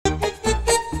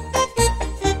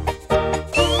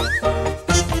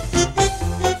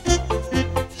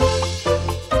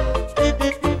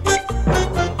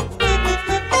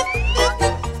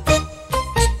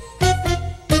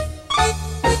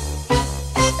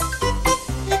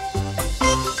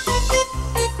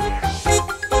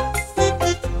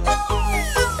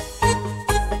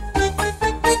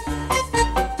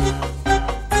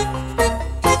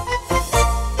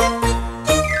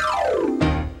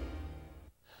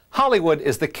Hollywood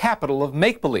is the capital of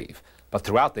make-believe, but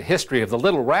throughout the history of the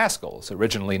Little Rascals,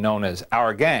 originally known as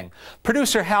Our Gang,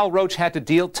 producer Hal Roach had to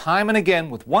deal time and again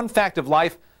with one fact of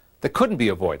life that couldn't be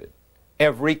avoided.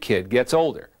 Every kid gets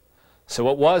older. So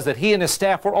it was that he and his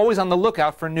staff were always on the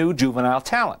lookout for new juvenile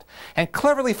talent, and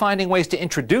cleverly finding ways to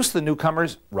introduce the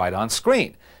newcomers right on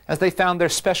screen, as they found their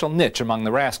special niche among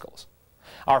the Rascals.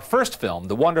 Our first film,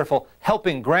 the wonderful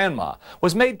Helping Grandma,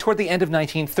 was made toward the end of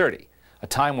 1930, a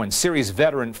time when series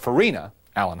veteran Farina,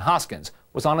 Alan Hoskins,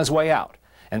 was on his way out,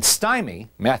 and Stymie,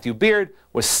 Matthew Beard,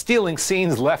 was stealing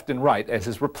scenes left and right as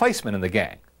his replacement in the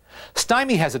gang.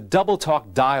 Stymie has a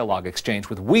double-talk dialogue exchange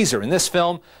with Weezer in this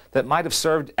film that might have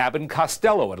served Abbott and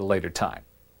Costello at a later time.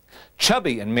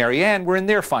 Chubby and Marianne were in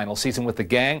their final season with the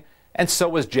gang, and so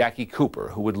was Jackie Cooper,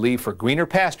 who would leave for greener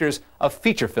pastures of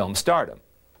feature film stardom.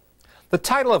 The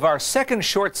title of our second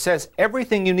short says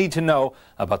everything you need to know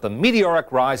about the meteoric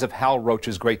rise of Hal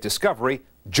Roach's great discovery,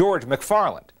 George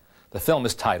McFarland. The film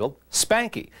is titled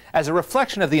Spanky, as a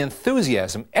reflection of the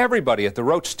enthusiasm everybody at the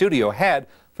Roach studio had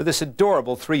for this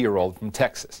adorable 3-year-old from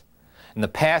Texas. In the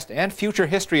past and future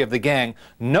history of the gang,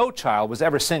 no child was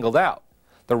ever singled out.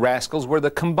 The Rascals were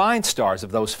the combined stars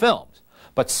of those films,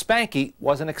 but Spanky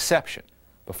was an exception.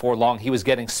 Before long, he was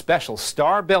getting special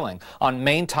star billing on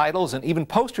main titles and even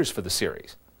posters for the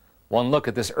series. One look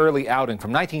at this early outing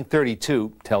from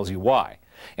 1932 tells you why.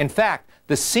 In fact,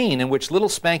 the scene in which little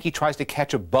Spanky tries to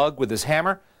catch a bug with his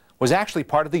hammer was actually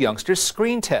part of the youngster's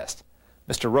screen test.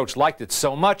 Mr. Roach liked it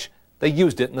so much, they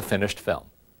used it in the finished film.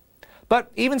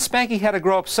 But even Spanky had to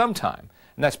grow up sometime,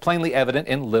 and that's plainly evident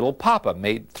in Little Papa,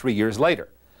 made 3 years later.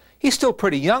 He's still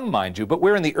pretty young, mind you, but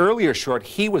where in the earlier short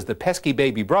he was the pesky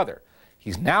baby brother,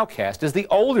 he's now cast as the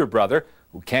older brother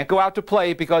who can't go out to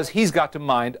play because he's got to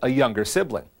mind a younger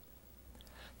sibling.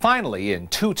 Finally, in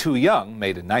Too Young,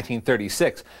 made in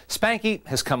 1936, Spanky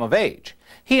has come of age.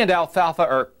 He and Alfalfa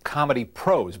are comedy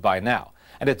pros by now,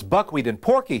 and it's Buckwheat and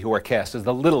Porky who are cast as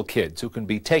the little kids who can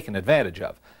be taken advantage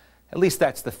of. At least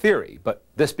that's the theory, but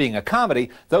this being a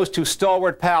comedy, those two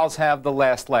stalwart pals have the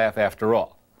last laugh after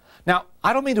all. Now,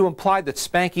 I don't mean to imply that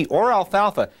Spanky or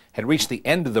Alfalfa had reached the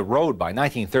end of the road by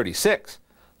 1936.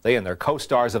 They and their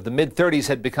co-stars of the mid-30s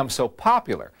had become so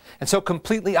popular and so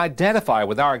completely identify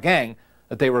with Our Gang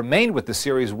that they remained with the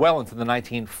series well into the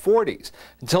 1940s,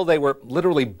 until they were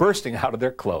literally bursting out of their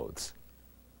clothes.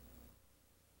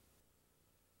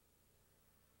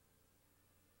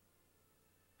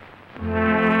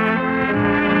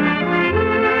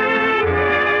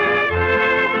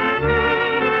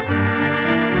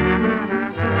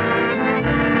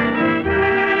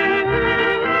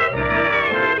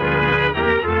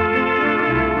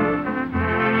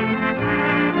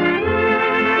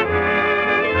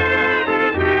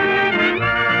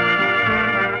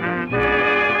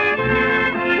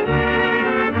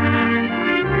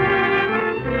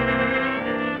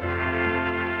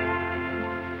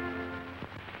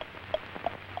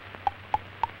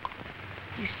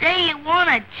 You say you want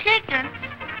a chicken,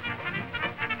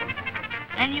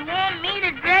 and you want me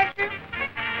to dress it?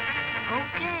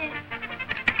 Okay.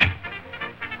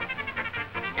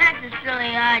 That's a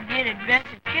silly idea to dress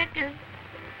a chicken.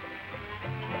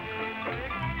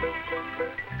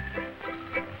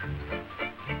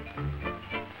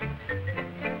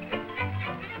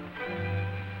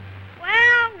 Well.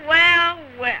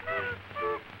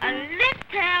 A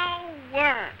little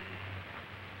worm.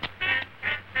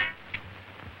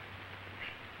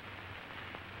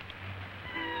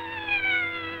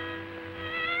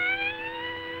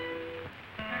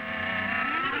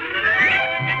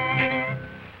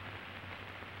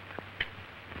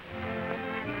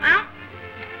 Well,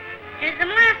 here's the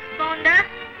mask, Bone Dust.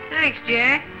 Thanks,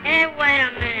 Jack. Hey, wait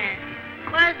a minute.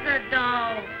 Where's the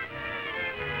dough?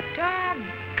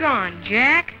 Doggone,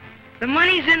 Jack. The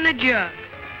money's in the jug.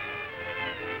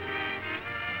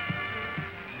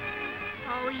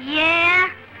 Oh,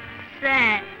 yeah?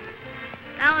 Sad.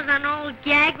 That was an old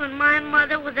gag when my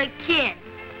mother was a kid.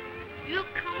 You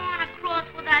come on across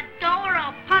with that dough or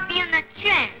I'll pop you in the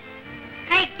chest.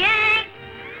 Hey, gang!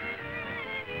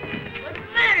 What's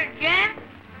the matter, Jack?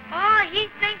 Oh, he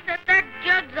thinks that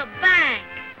jug's a bank.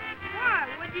 What?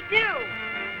 What'd you do?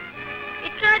 He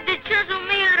tried to chisel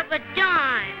me out of a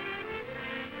dime.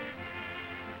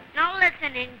 Now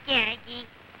listen in, Yankee.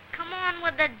 Come on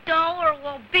with the dough or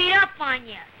we'll beat up on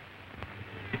you.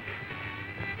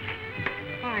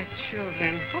 Why,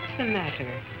 children, what's the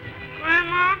matter?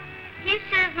 Grandma, he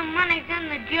says the money's in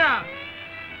the jug.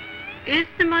 Is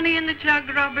the money in the jug,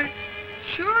 Robert?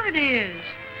 Sure it is.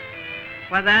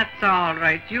 Well, that's all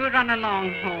right. You run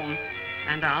along home,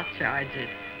 and I'll charge it.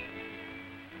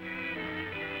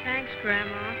 Thanks,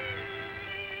 Grandma.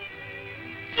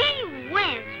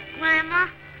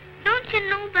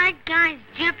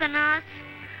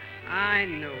 I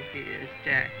know he is,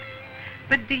 Jack.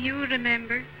 But do you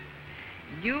remember?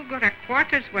 You got a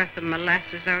quarter's worth of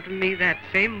molasses out of me that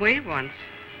same way once.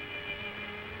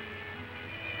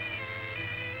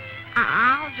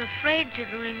 I was afraid to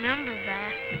remember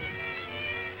that.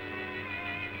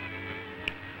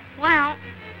 Well,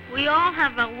 we all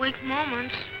have our weak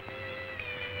moments,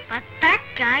 but that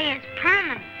guy is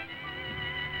permanent.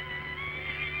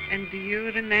 And do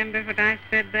you remember what I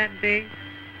said that day?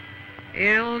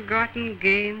 Ill-gotten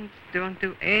gains don't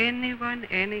do anyone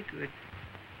any good.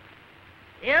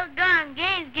 Ill-gotten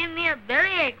gains give me a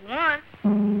bellyache once.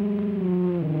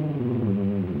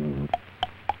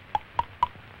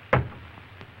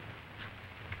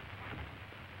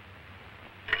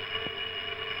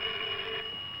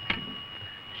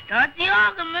 Start the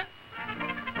argument.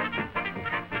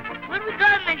 What we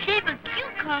got in the shape of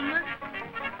cucumbers?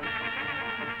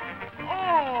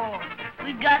 Oh,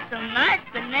 we got some nice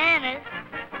bananas.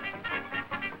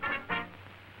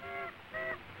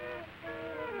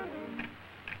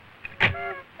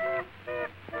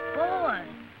 Boy,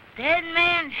 that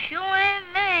man sure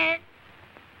ain't mad.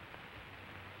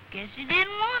 Guess he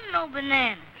didn't want no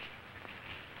bananas.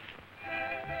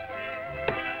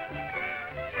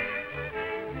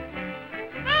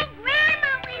 Hey,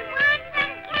 Grandma, we want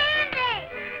some candy.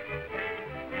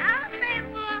 I'll say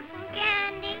we want some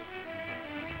candy.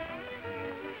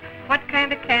 What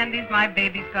kind of candies my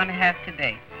baby's gonna have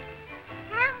today?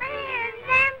 How many of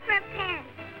them for penny?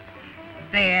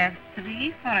 They're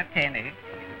 3 for a penny.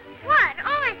 What,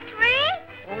 only 3?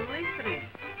 Only 3.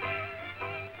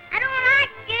 I don't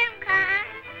like gym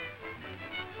cards.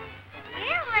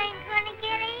 You ain't gonna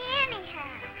get any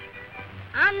anyhow.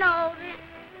 I know it.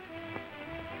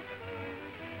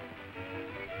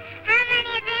 How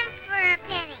many of them for a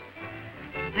penny?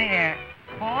 They're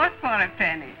 4 for a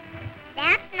penny.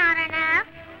 That's not enough.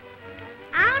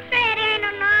 I'll say it ain't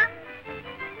enough.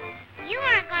 You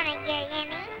aren't gonna get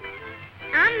any.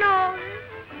 I know it.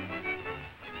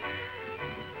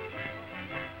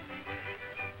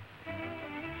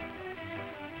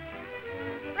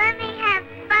 Let me have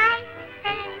 5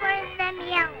 pennies worth of them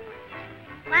yellow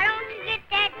ones. Why don't you get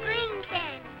that green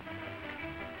candy?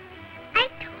 I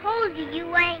told you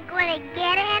you ain't gonna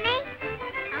get any.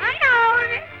 I know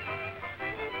it.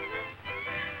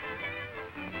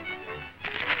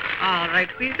 All right,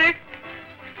 Weezer.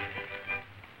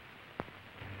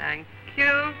 Thank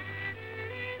you.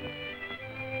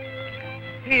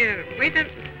 Here, wait a...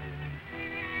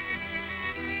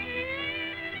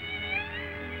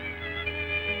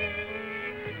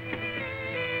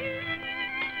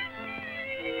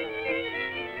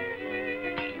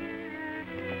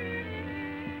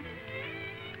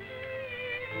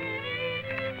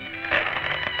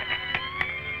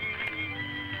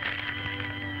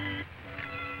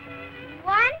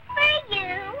 One for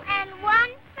you and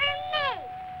one for me.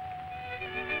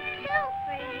 2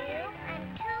 for you and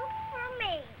 2 for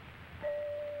me.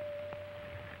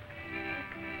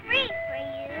 3 for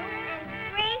you and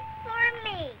 3 for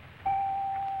me.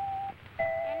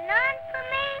 And none for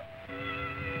me?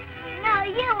 No,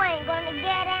 you ain't gonna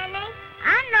get any. I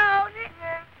know it.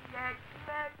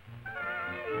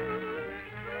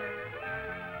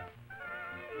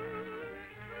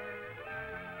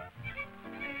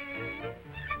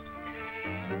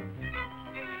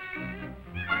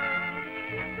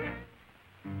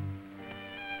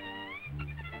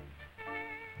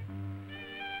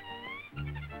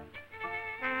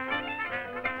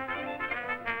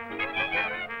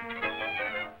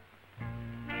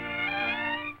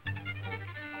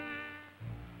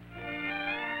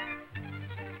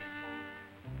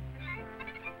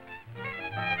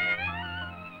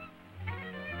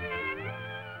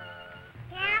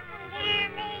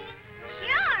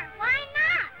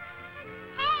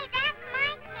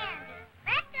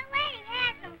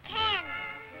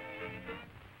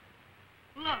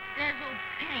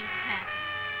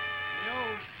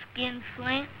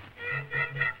 Flint.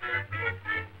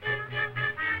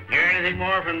 Hear anything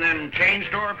more from them chain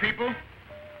store people?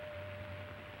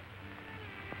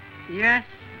 Yes,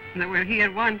 they were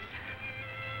here once,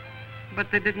 but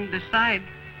they didn't decide.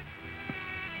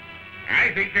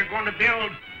 I think they're going to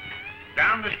build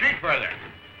down the street further.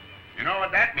 You know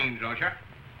what that means, don't you?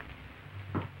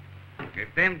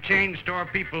 If them chain store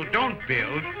people don't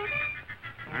build,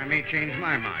 I may change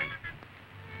my mind.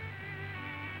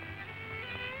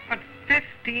 But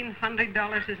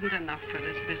 $1,500 isn't enough for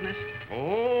this business.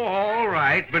 Oh, all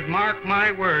right, but mark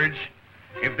my words.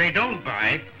 If they don't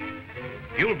buy,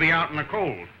 you'll be out in the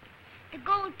cold. The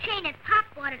gold chain that Pop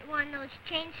bought at one of those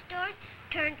chain stores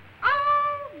turned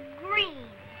all green.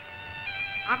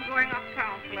 I'm going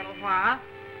uptown for a little while.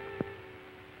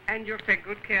 And you'll take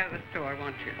good care of the store,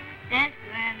 won't you? Yes,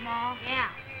 Grandma. Yeah.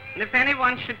 And if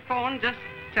anyone should phone, just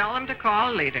tell them to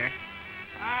call later.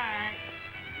 All right.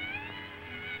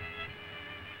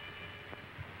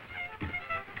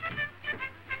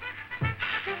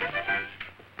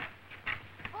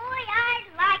 Boy,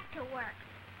 I'd like to work.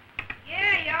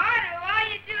 Yeah, you ought to. All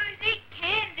you do is eat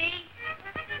candy.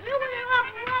 You would have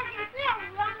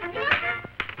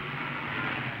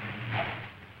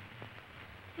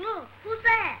Look, who's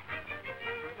that?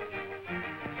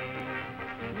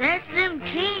 That's them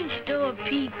chain store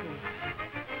people.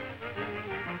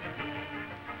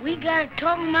 We got to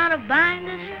talk them out of buying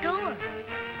the store.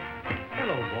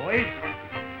 Hello, boys.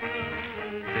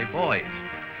 Say, boys,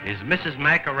 is Mrs.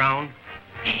 Mack around?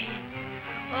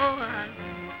 Oh,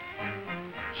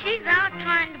 she's out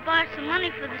trying to buy some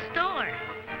money for the store.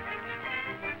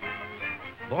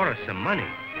 Bought her some money.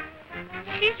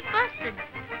 She's busted.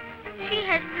 She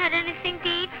hasn't had anything to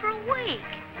eat for a week.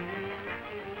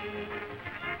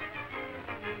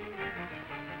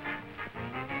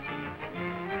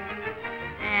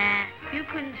 You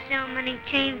couldn't sell many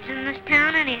chains in this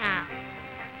town anyhow.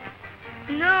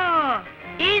 No,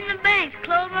 even the banks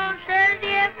close on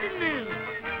Saturday afternoon.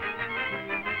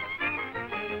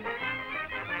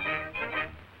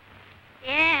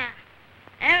 Yeah,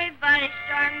 everybody's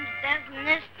starting to death in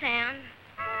this town.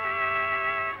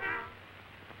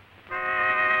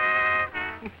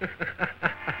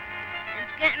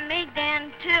 It's getting me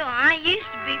down, too. I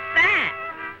used to be fat.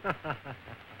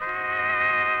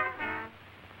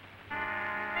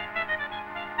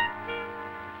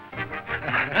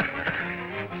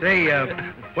 Say,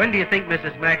 when do you think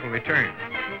Mrs. Mack will return?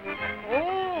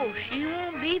 Oh, she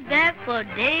won't be back for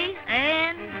days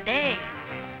and days.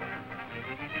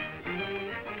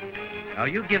 Now,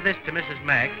 you give this to Mrs.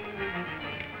 Mack.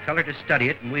 Tell her to study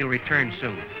it, and we'll return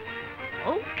soon.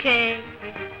 Okay.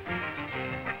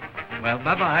 Well,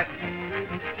 bye-bye.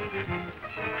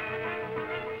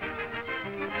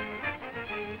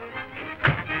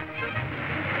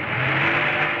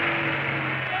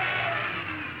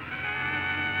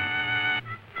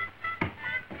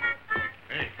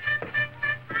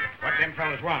 Them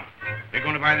fellas want? They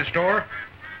going to buy the store?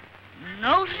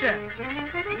 No, sir.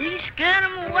 We scared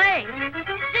them away.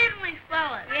 Didn't we,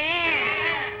 fellas?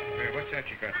 Yeah. Hey, what's that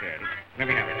you got there? Let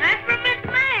me have it. That's for Miss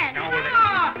Mack. No,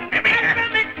 Let me have it. That's for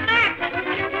Miss Mack.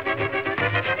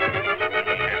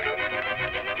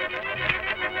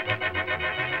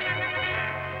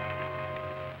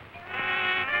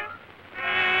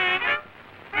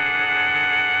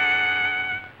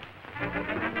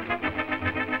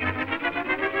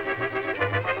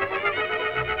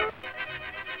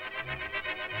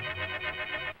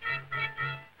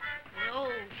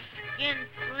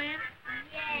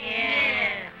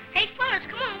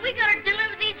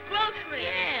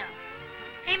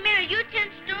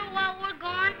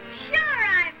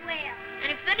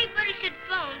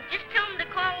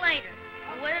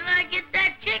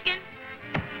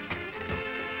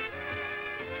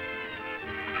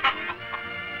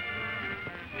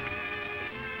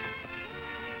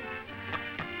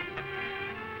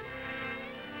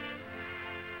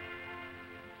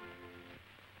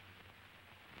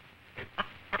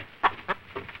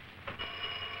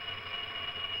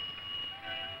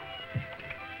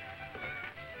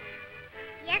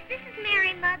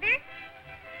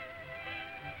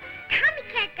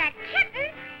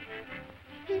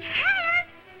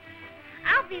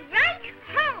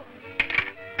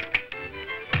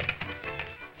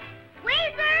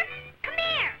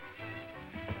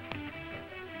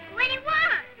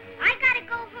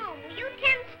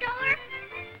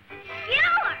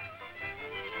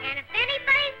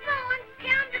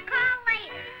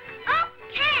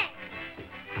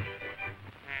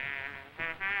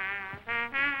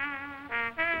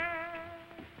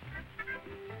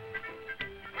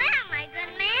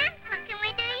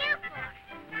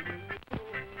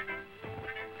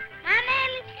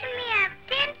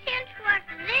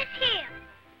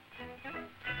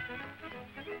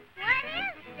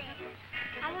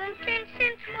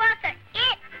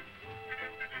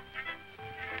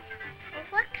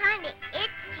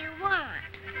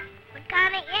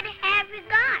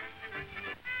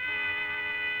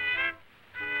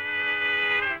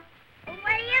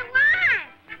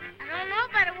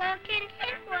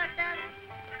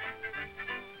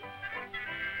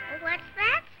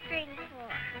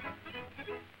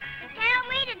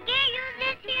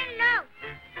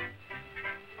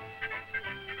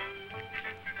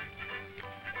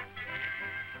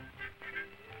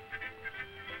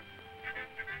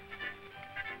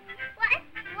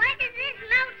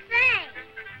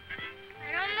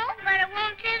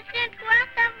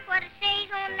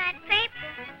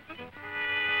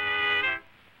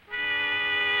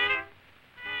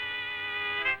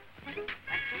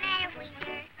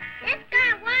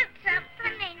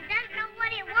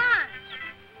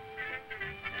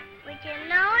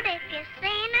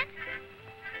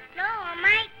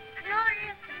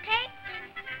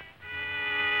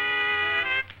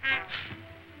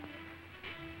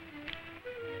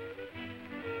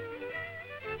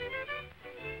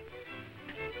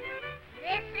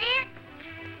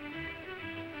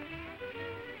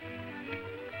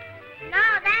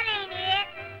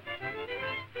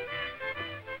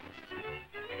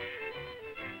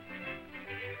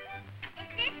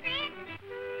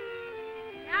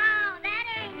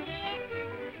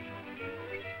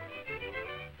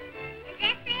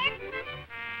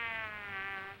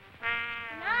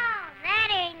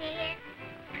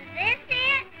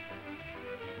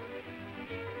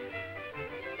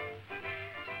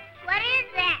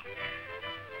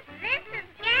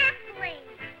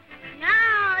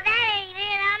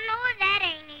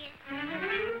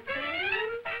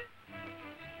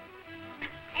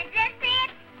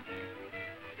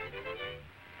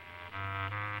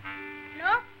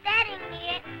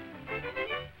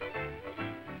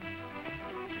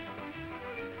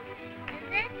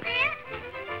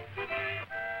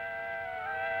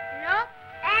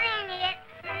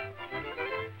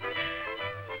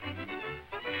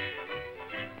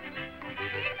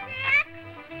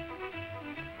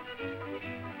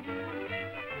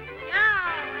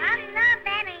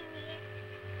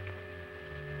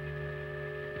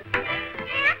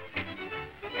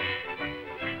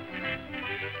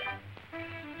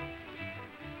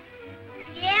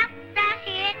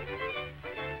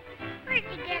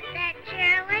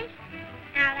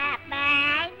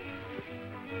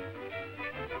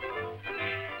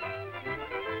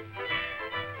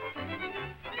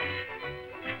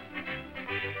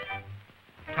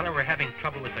 having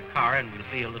trouble with the car and we'll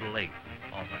be a little late.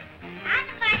 All right. I'll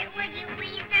start it with you,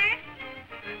 Weezer.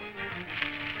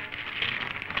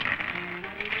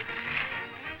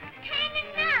 Ain't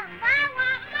enough. I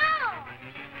want more.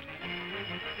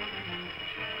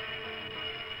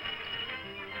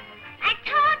 I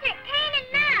told you, it ain't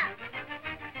enough.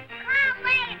 Come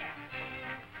later.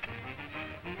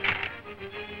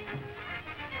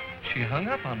 She hung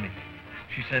up on me.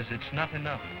 She says it's not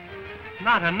enough.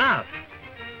 Not enough.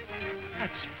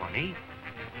 That's funny.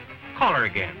 Call her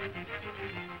again.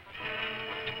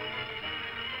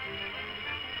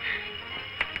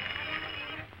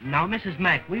 Now, Mrs.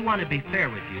 Mack, we want to be fair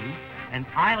with you, and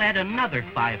I'll add another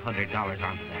 $500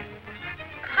 onto that.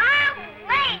 Come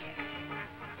later.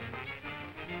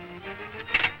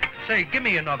 Say, give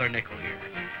me another nickel here.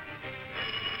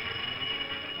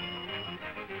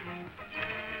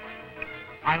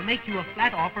 I'll make you a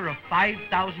flat offer of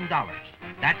 $5,000.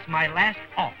 That's my last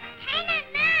offer. Ain't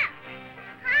enough.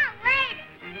 Come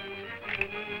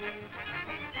later.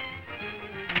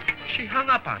 She hung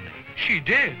up on me. She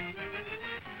did.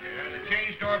 The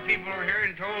chain store people were here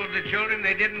and told the children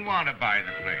they didn't want to buy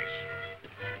the place.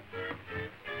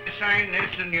 Sign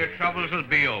this and your troubles will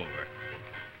be over.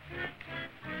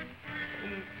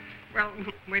 Well,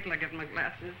 wait till I get my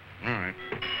glasses. All right.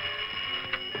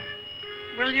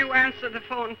 Will you answer the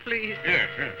phone, please? Yes,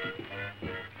 yes.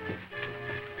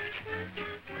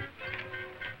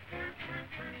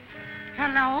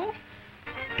 Hello?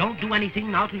 Don't do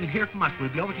anything now till you hear from us. We'll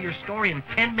be over to your store in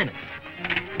 10 minutes.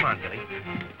 Come on, Billy.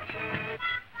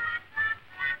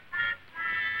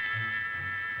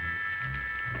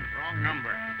 Wrong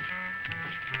number.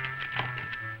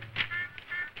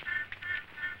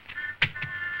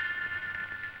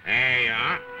 There you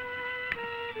are.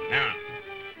 Now,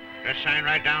 just sign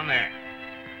right down there.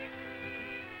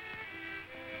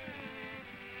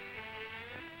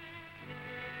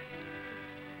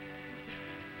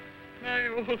 My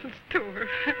old store.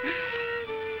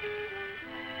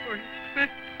 For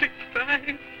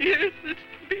 25 years, it's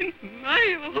been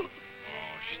my old. Oh,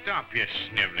 stop your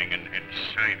sniveling and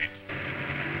sign it.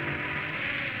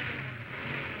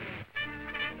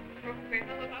 Oh,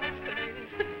 well, I'll sign.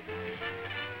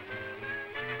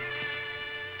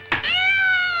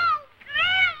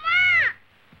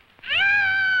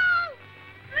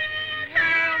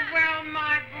 Well,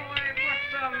 my boy, what's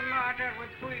the matter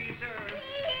with Weezer?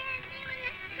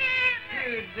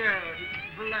 You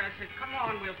don't. Bless it. Come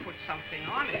on, we'll put something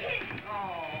on it.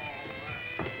 Oh.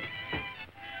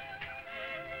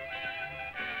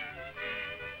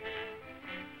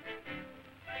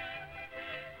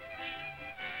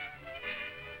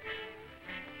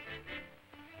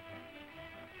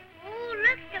 Oh,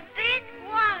 look, the big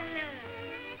watermelon.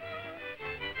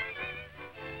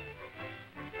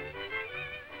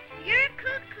 You're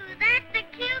cuckoo, that's the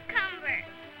cucumber.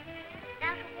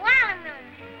 That's watermelon.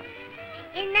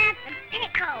 And that's the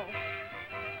pickle.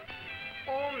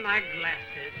 Oh, my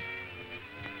glasses.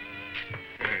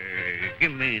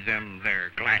 Give me them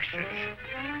there glasses.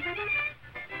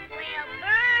 Well,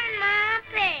 burn my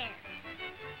pants.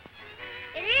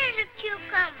 It is a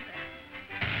cucumber.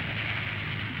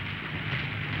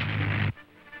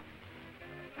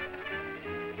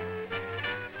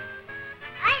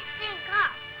 I think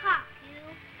I'll pop you.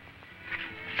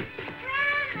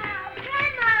 Grandma!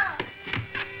 Grandma!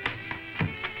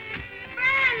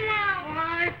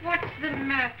 Why, what's the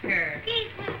matter?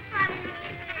 He's been popping me.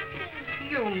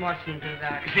 You mustn't do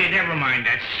that. Say, never mind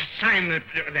that. Sign that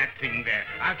thing there.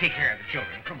 I'll take care of the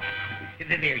children. Come on.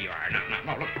 There you are.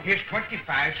 Now, look, here's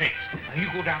 25 cents. Now, you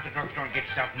go down to the drugstore and get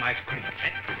stuff from ice cream.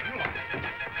 Come on.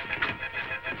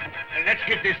 Let's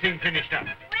get this thing finished up.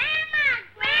 Grandma,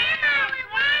 we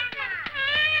want some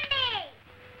candy.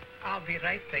 I'll be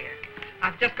right there.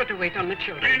 I've just got to wait on the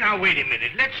children. Now, wait a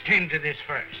minute. Let's tend to this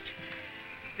first.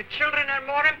 The children are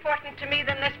more important to me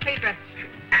than this paper.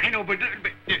 I know, but Grandma,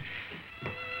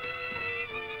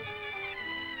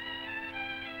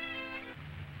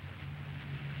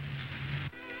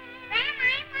 I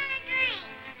want a drink.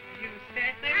 You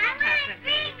said they I would want a happen.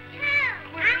 drink, too.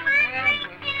 Well, I want a well, drink,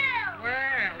 too.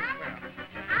 Well,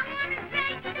 I want a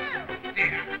drink, too.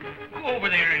 there. Go over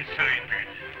there and sign her.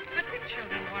 but the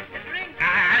children want the drink.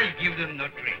 I'll give them the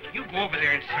drink. You go over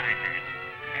there and sign her.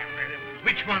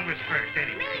 Which one was first,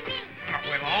 anyway? Me. Oh,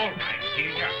 well, all right.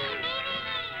 Here you are.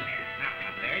 Now,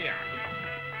 there you are.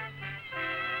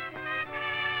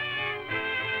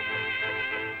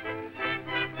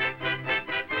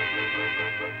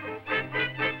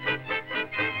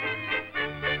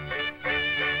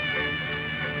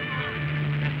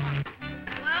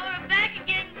 Well, we're back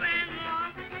again, Grandma.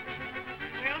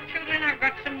 Well, children, I've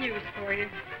got some news for you.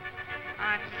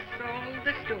 I've sold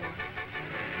the store.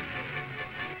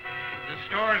 The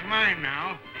store's mine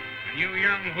now. And you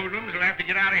young hoodlums will have to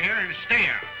get out of here and stay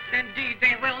out. Indeed,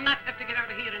 they will not have to get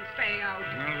out of here and stay out.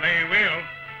 Well, they will.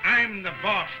 I'm the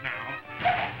boss now.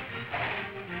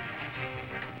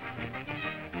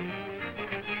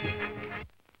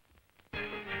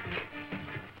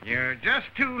 You're just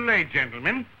too late,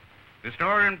 gentlemen. The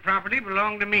store and property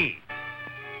belong to me.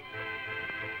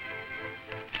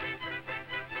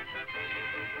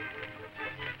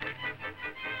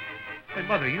 Hey,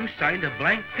 Mother, you signed a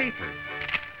blank paper.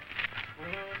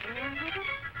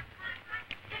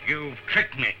 You've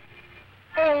tricked me.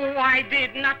 Oh, I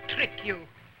did not trick you.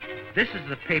 This is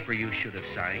the paper you should have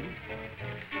signed.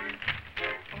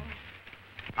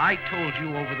 I told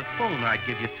you over the phone I'd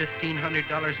give you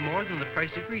 $1,500 more than the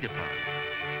price agreed upon.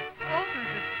 Over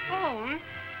the phone?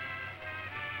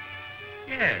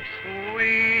 Yes.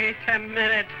 Wait a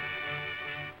minute.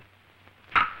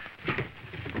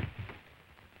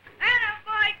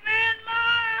 Attaboy,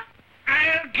 Grandma!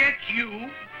 I'll get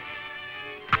you.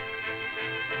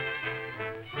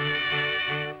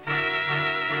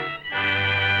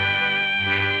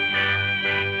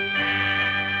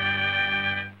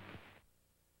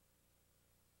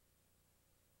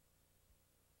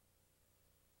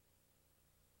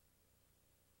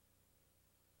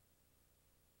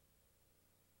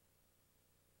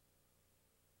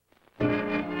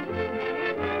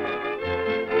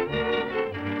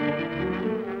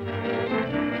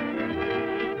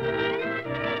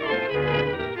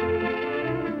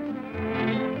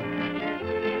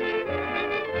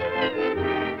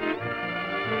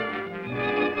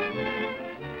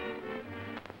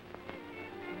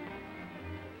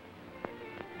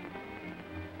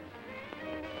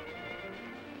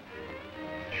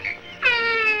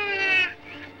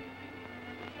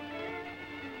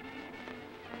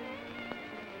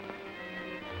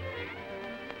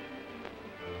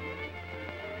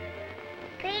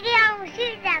 Baby, I will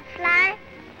shoot that fly.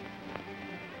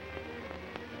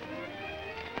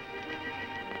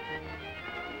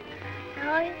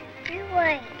 No, you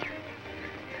wait.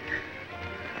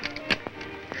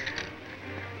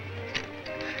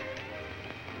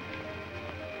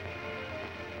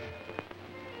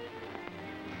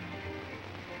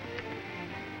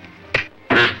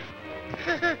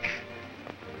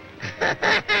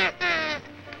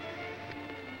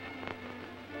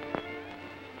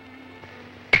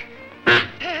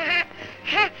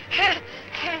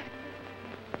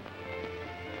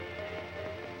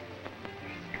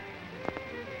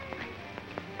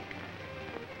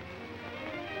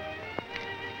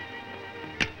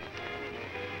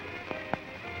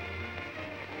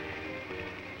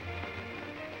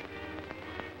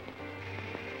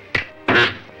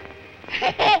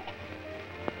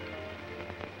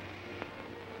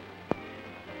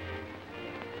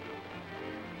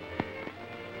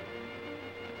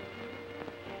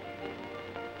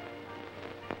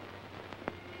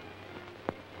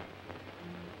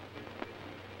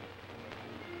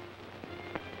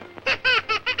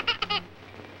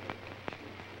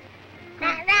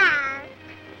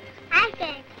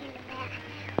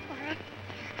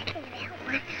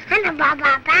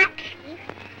 Baba back, Chief.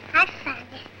 That's funny.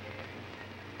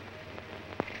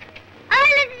 Oh,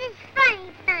 look at this funny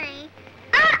thing.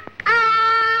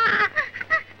 Uh-oh!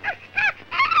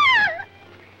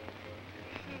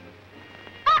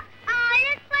 Uh-oh,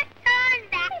 look what's on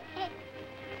back.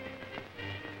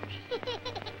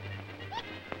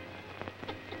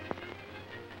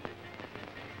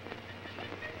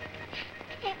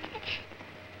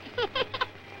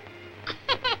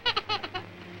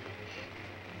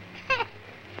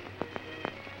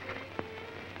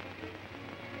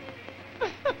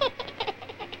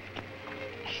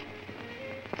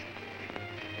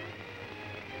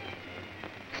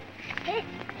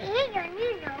 Here's your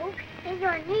new nose. Here's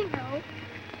your new nose.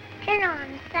 Turn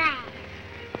on fast.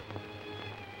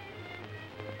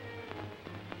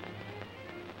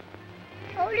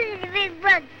 Oh, look at the big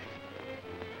brother.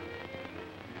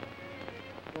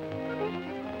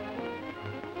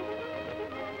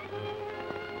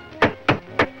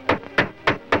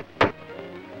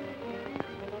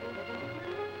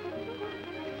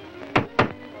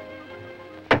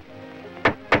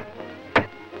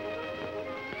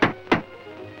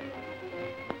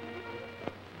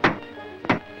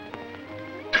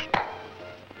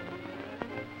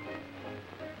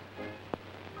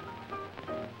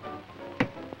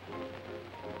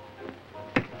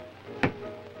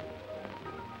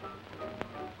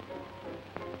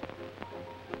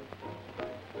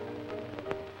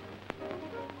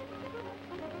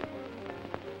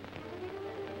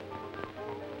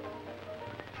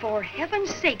 For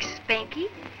heaven's sake, Spanky,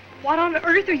 what on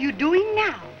earth are you doing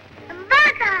now?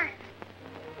 Bugger!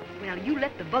 Well, you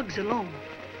let the bugs alone.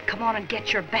 Come on and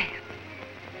get your bath.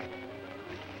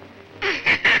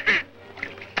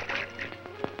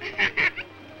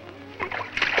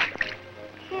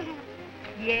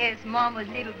 Yes, Mama's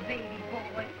little baby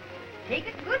boy. Take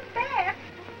a good bath.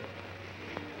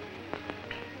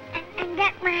 And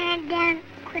get my hand down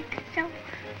quick so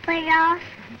put it off.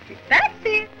 That's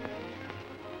it.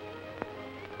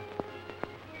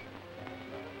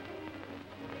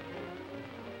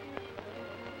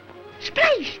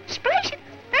 Splash! Splash it!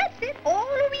 That's it. All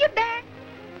over your back.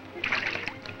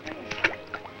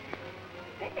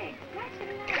 Hey, splash it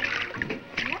around.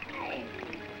 Nice.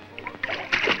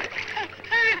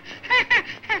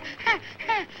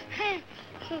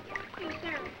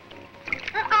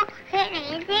 Uh-oh, there it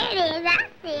is, I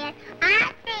see it.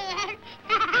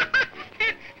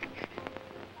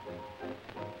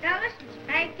 Now listen,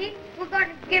 Spanky, we're going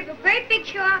to give a great big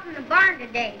show off in the barn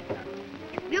today.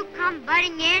 If you come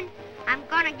butting in, I'm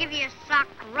going to give you a sock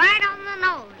right on the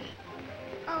nose.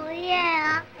 Oh,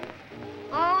 yeah?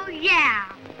 Oh, yeah.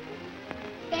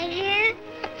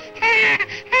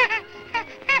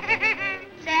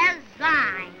 Says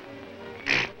I.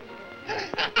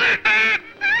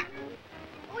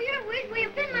 Oh, you're Wiz. Will you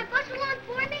pin my bustle on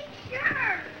for me?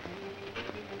 Sure.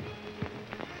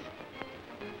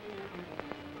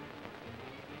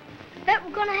 Bet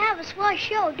we're gonna have a swell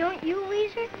show, don't you,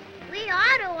 Weezer? We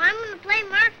ought to. I'm gonna play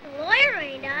Mark the lawyer,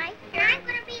 ain't I? Sure, I'm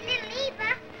gonna be little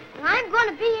Eva. Well, I'm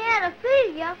gonna be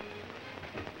Adophelia.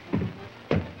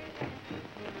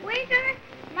 Weezer,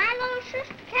 my little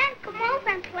sister can't come over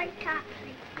and play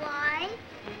Topsy. Why?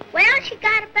 Well, she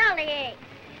got a bellyache.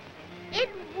 It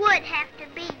would have to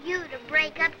be you to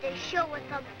break up the show with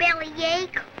a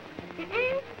bellyache. It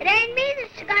ain't me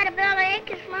that's got a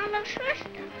bellyache, it's my little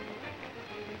sister.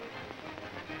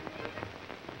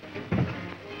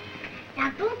 Now,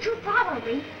 don't you follow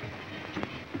me.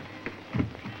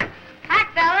 Hi,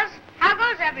 fellas. How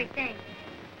goes everything?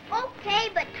 Okay,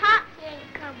 but Topsy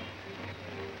ain't coming.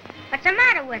 What's the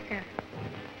matter with her?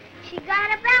 She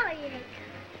got a bellyache.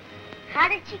 How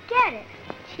did she get it?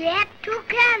 She had 2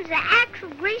 cans of axle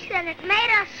grease and it made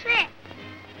her sick.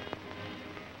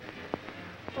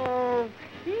 Oh,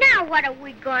 now what are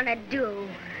we gonna do?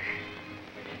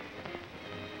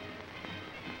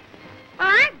 Oh,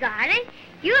 I got it.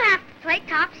 You have to play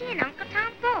Topsy and Uncle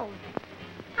Tom both.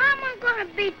 How am I gonna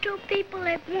be 2 people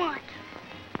at once?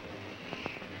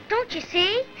 Don't you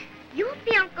see? You'll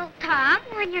be Uncle Tom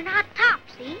when you're not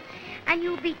Topsy, and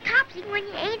you'll be Topsy when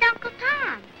you ain't Uncle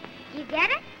Tom. You get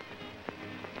it?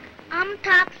 I'm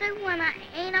Topsy when I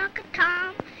ain't Uncle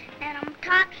Tom, and I'm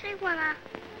Topsy when I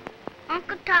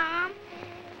Uncle Tom,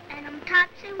 and I'm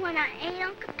Topsy when I ain't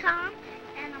Uncle Tom,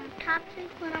 and I'm Topsy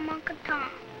when I'm Uncle Tom.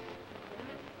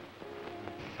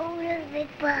 Oh, little big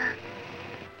bug.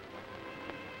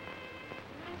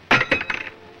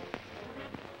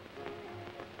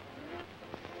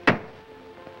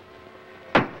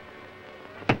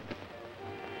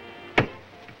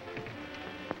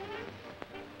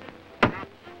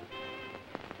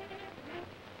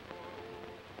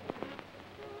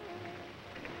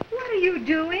 What are you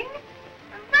doing?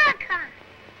 A bug hunt.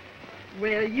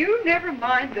 Well, you never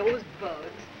mind those bugs.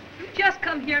 You just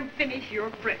come here and finish your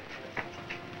breakfast.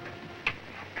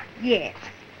 Yes.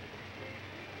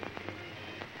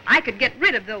 I could get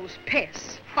rid of those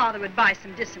pests. Father would buy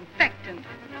some disinfectant.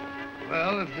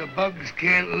 Well, if the bugs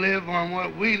can't live on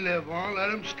what we live on, let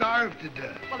them starve to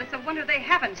death. Well, it's a wonder they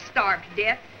haven't starved to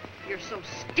death. You're so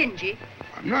stingy.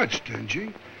 I'm not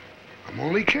stingy. I'm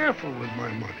only careful with my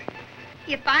money.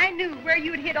 If I knew where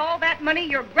you'd hid all that money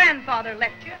your grandfather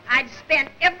left you, I'd spend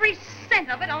every cent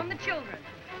of it on the children.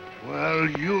 Well,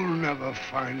 you'll never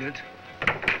find it.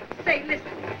 Say, listen,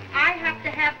 I have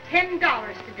to have $10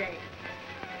 today.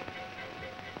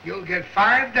 You'll get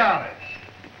 $5.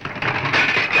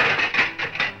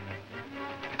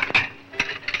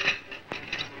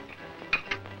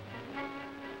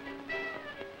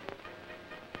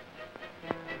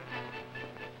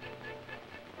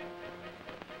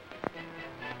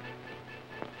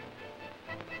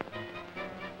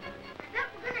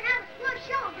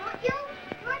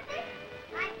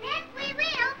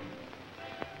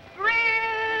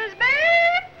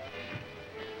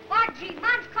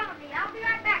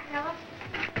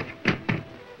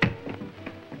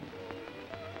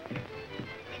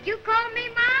 You call me,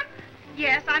 Mom?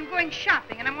 Yes, I'm going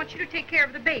shopping, and I want you to take care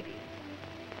of the baby.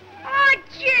 Oh,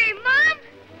 gee, Mom.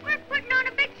 We're putting on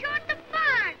a big show at the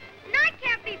barn, and I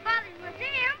can't be bothered with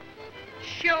him.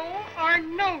 Show or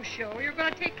no show, you're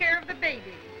going to take care of the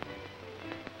baby.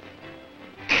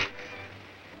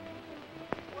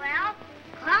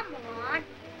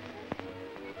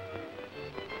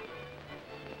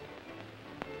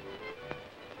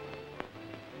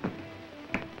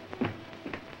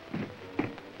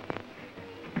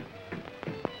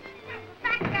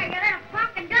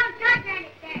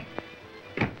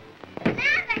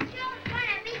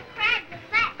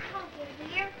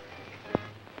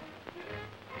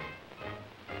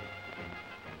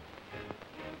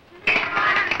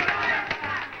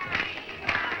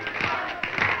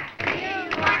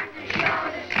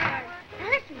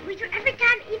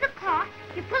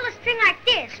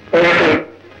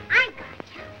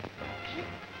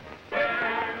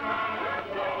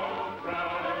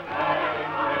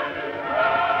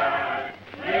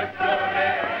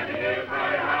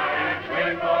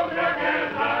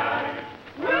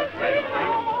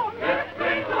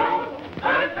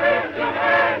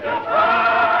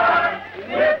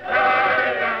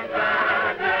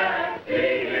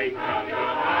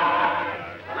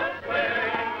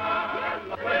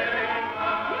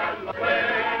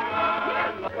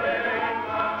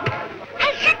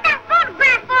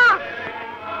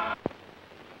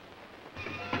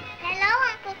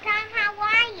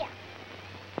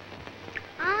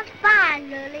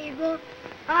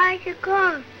 How's your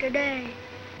cough today?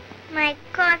 My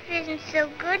cough isn't so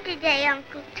good today,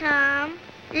 Uncle Tom.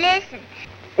 Listen.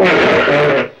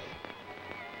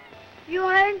 You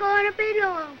ain't gonna be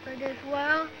long for this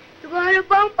world. You're gonna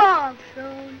bump off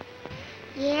soon.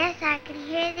 Yes, I can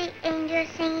hear the angels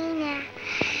singing now.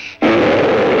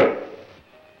 There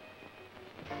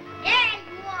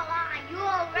you all are, you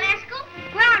old rascal.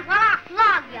 Ground while I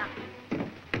flog you.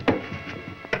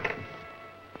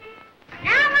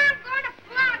 Now I'm gonna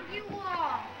flog you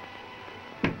all.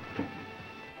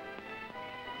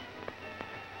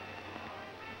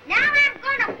 Now I'm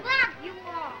gonna flog you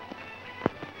all.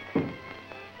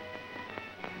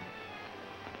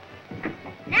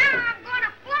 Now I'm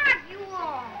gonna flog you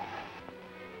all.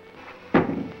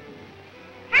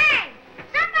 Hey,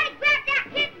 somebody grab that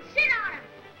kid and sit on him.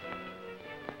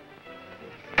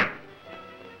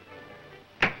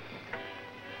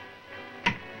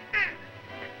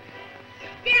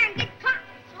 Sit there and get caught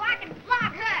so I can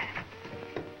flog her.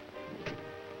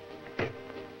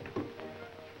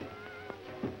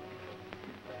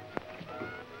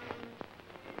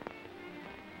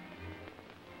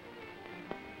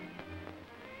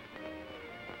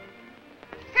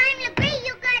 Simon LeGree,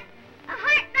 you got a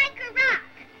heart like a rock.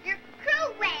 Your crew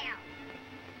whale.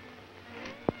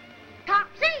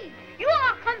 Topsy, you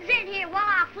all comes in here while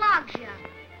I flogs you.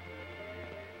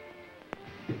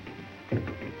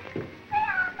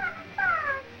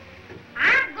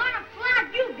 I'm gonna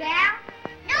flog you, gal.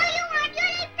 No, you won't. You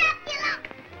leave Topsy alone.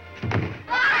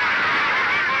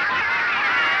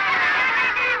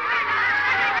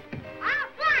 I'll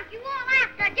flog you all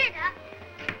after dinner.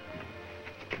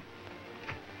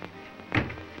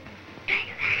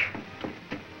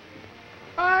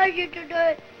 How are you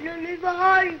today? Lily,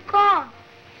 how you cough?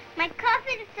 My cough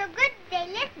isn't so good today.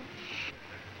 Listen.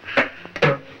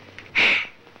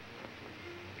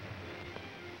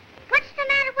 What's the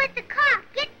matter with the cough?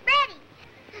 Get ready.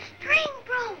 The string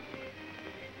broke.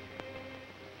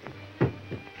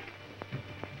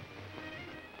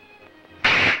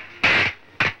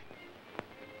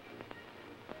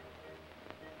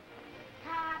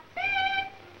 Topsy!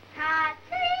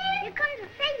 Topsy! Here comes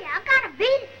Ophelia. I gotta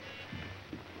beat it.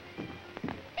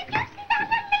 Did you see that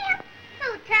little lamb? Who,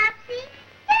 Topsy?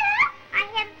 Yes. I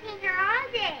haven't seen her all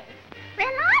day. Well,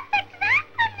 I'll fix that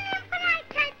little lamb when I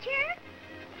catch her.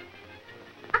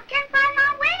 I can't find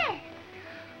my way.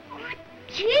 Oh,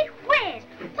 gee whiz.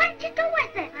 What did you do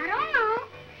with it? I don't know.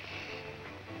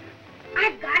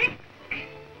 I've got it.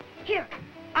 Here,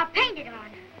 I'll paint it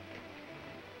on.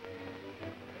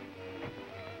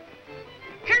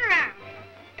 Turn around.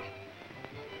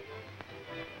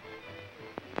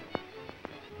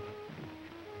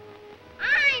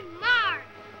 I'm Mars.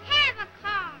 Have a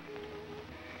car.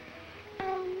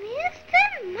 Oh, Mr.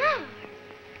 Mars.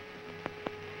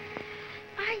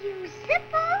 Are you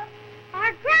Zippo or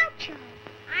Groucho?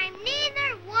 I'm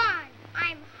neither one.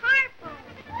 I'm Harpo.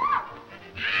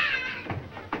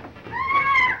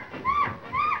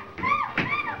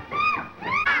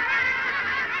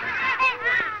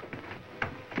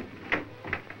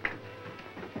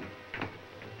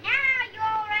 Now, you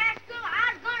old rascal, I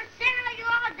was gonna sail you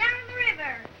all down the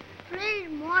river. Please,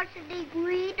 Master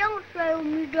LeGree, don't sail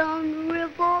me down the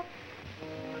river.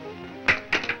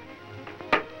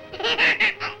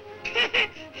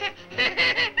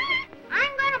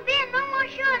 I'm gonna be in no more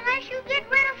show unless you get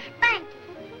rid of Spanky.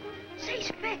 Say,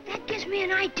 Speck, that gives me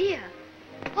an idea.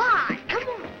 Why? Come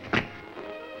on.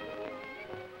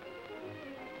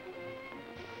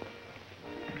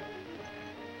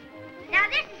 Now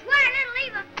this is where little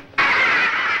Eva.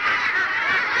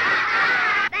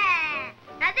 There.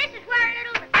 Now this is where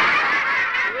little.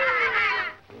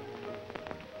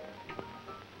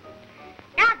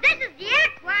 Now this is the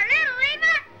act where little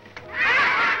Eva.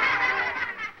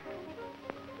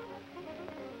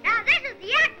 Now this is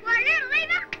the act where little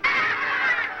Eva.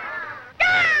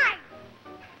 Die!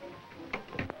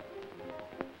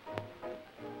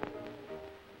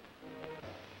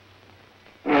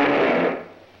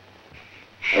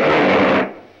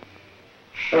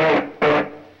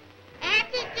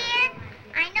 Auntie dear,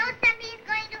 I know something's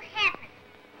going to happen.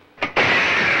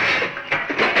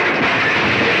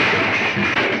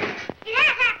 It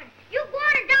has happened. You go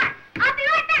on and die. I'll be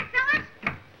right back, fellas.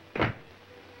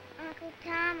 Uncle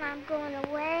Tom, I'm going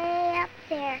way up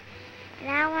there, and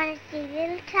I want to see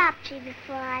little Topsy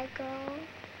before I go.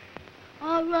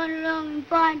 I'll run along and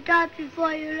find Topsy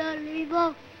for you, little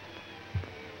Eva.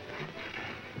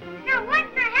 Now, what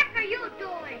the heck are you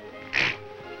doing?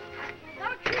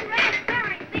 Don't you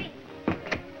raspberry me.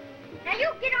 Now,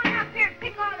 you get on up here and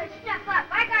pick all this stuff up.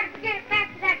 I gotta get it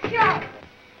back to that show.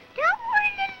 Don't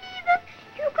worry, little Eva.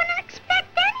 You can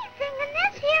expect anything.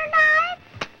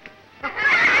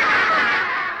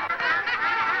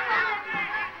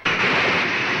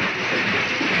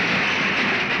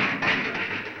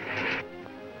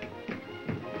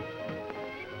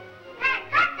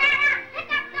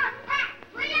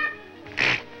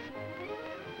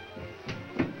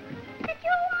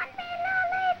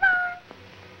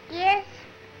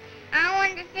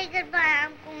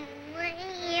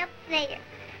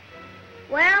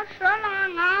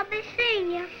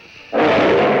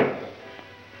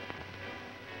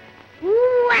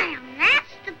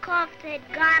 kid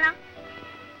got him.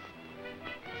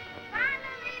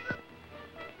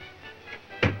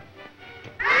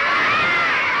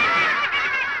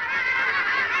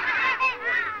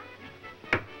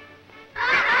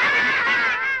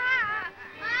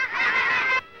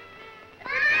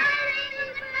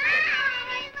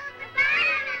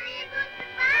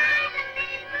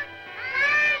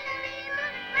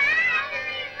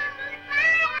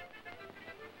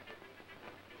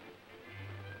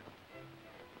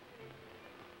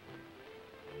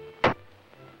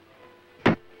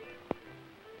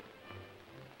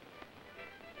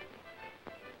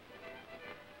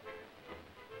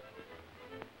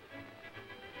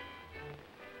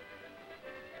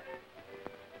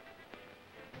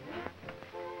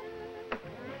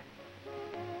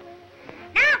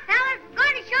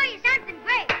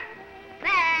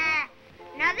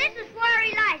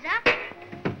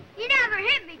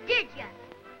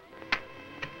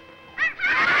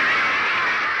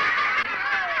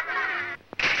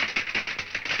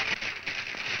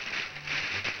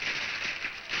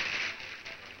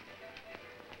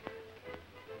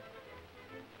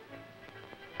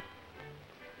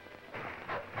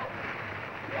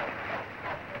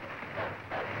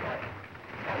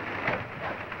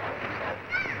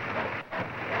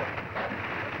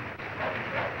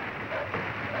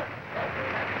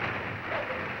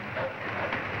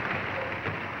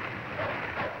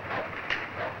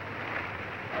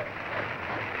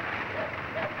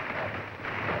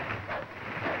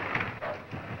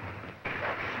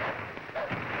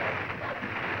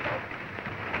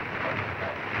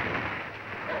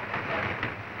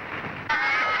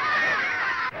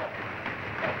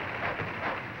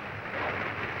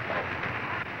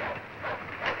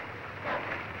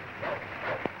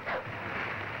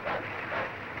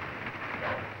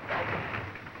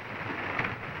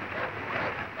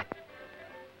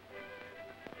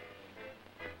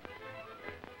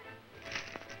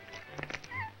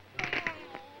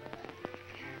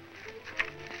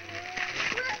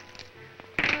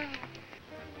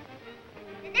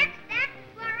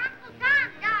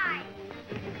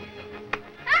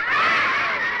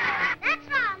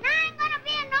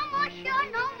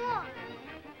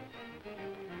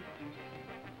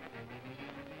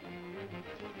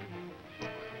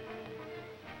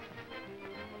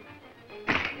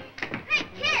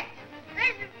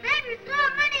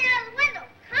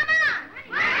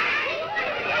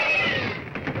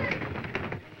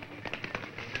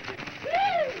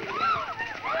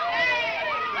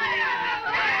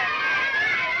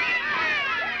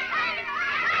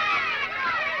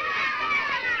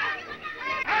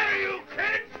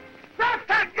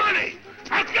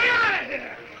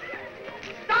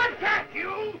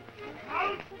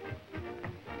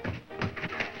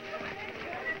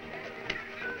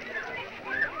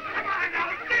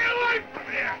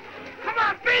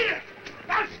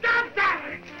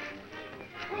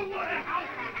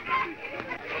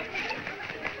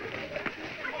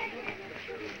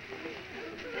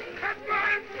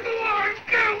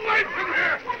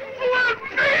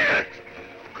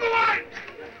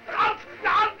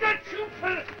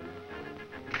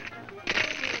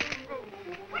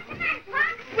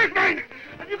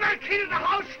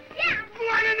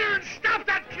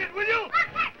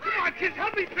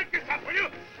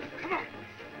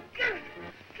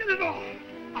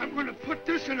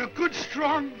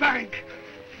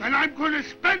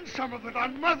 Some of it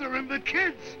on Mother and the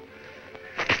kids.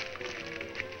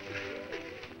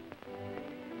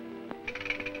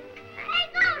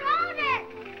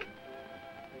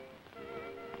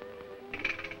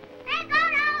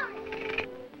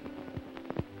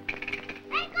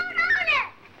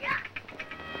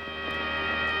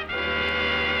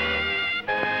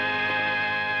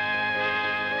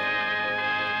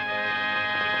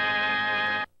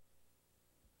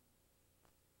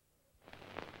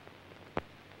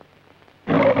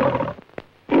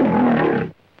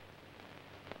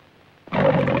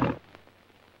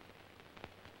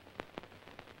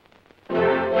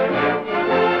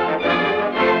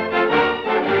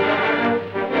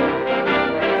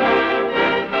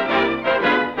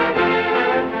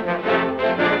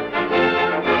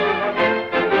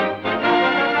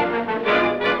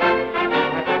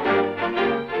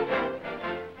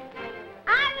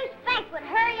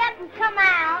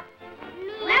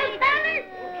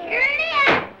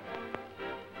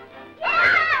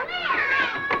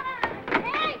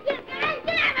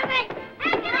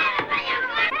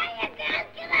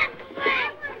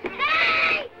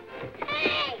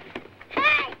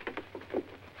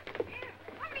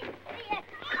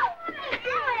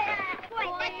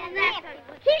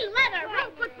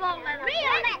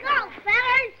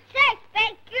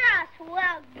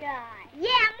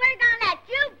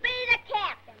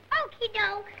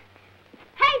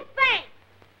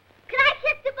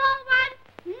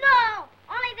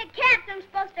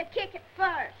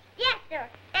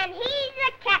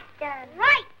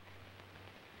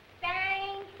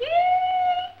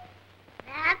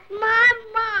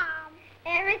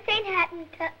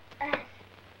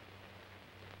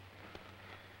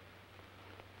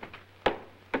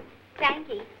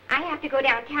 Frankie, I have to go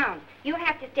downtown. You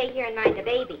have to stay here and mind the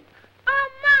baby. Oh,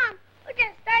 Mom, we're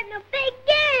just starting a big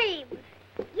game.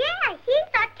 Yeah, he's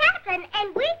our captain,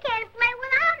 and we can't play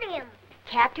without him.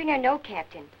 Captain or no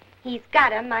captain, he's got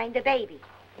to mind the baby.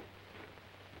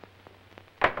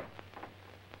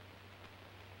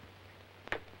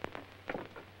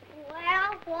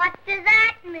 Well, what does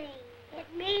that mean?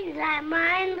 It means I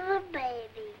mind the baby.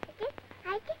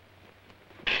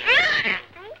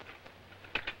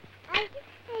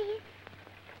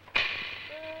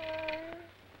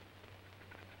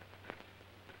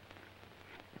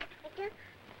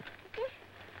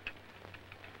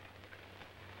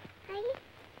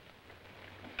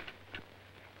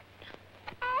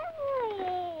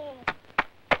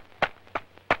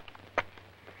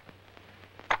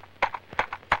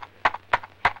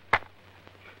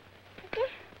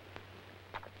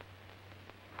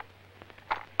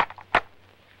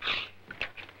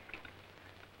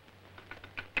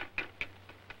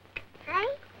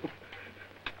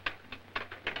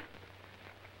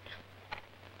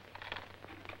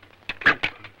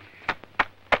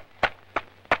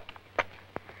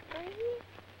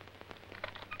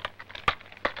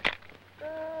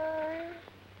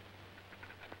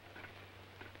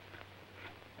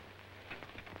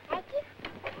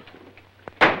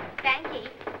 Frankie,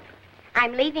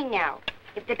 I'm leaving now.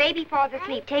 If the baby falls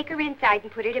asleep, take her inside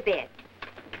and put her to bed.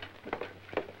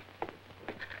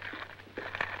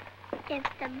 If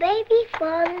the baby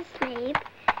falls asleep,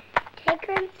 take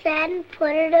her inside and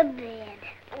put her to bed.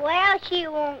 Well, she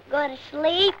won't go to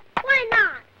sleep. Why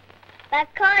not?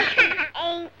 Because she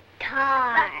ain't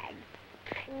tired.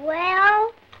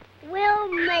 Well,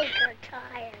 we'll make her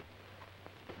tired.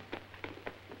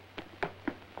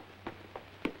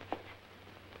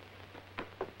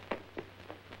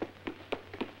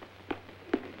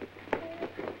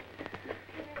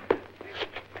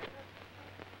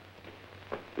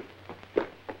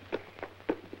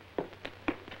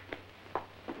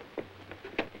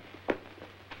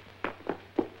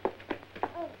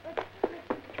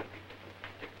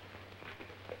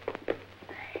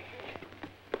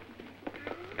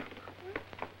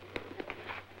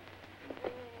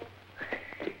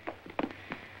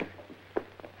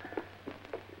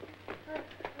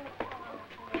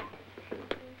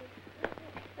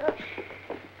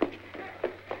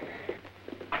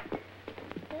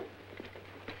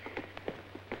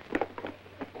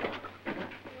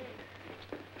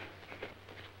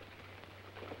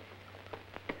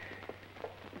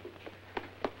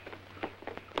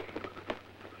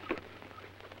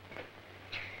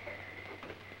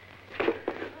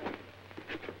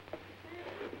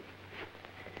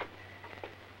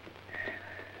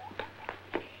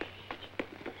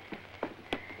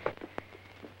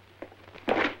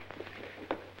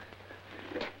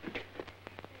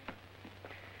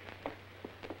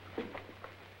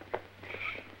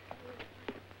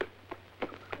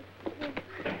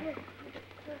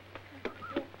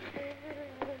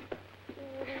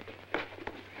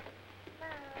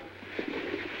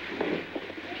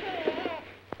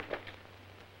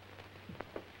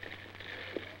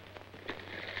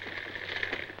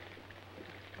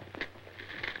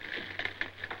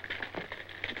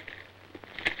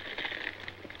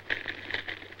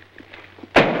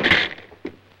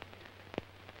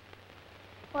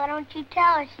 Why don't you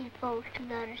tell her she's supposed to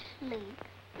go to sleep?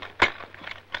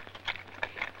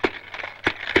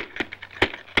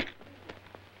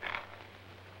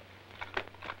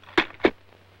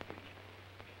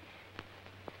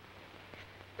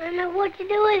 I know what to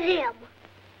do with him.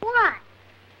 What?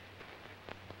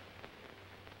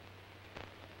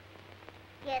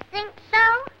 You think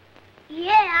so?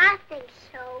 Yeah, I think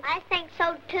so. I think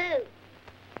so, too.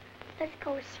 Let's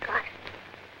go, Scott.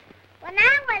 When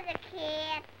I was a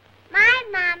kid, my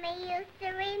mommy used to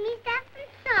read me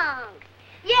different songs.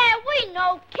 Yeah, we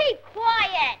know. Keep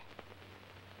quiet.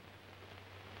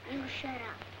 You shut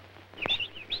up.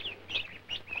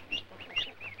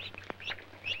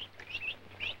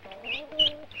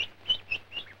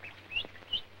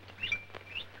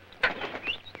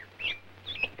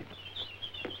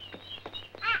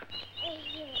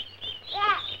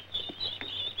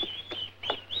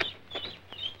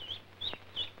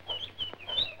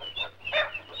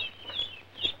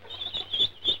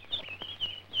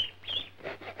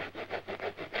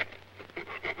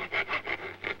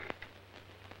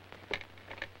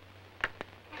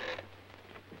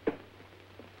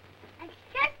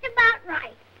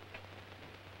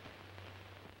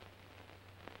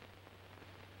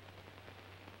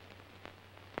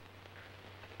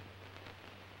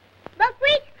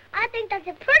 That's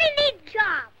a pretty neat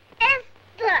job.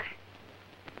 Esther.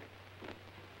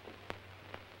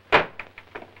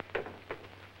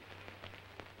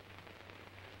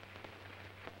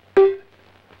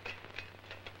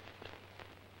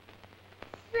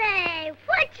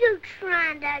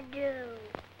 Panda do?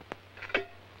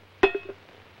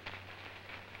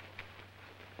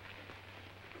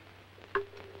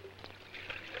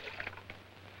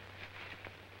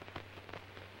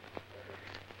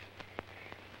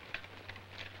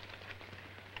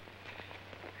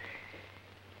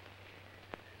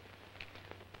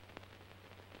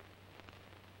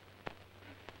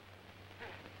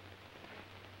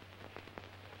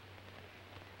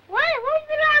 Where's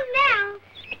the dog now?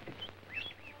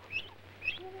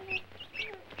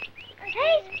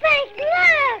 Hey, Spank,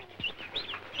 look!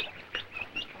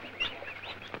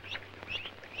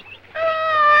 Oh!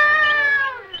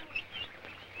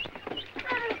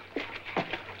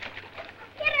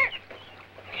 Get her!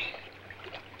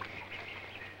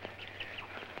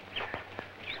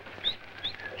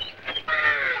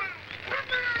 Come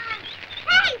on!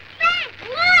 Hey, Spank,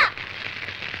 look!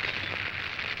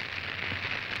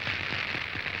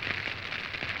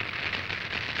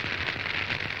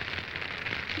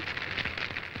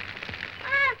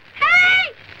 Hey!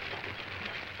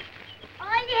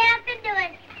 All you have to do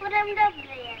is put him to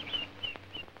bed.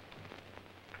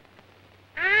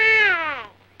 Ow!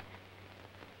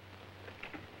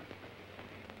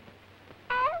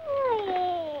 Ow.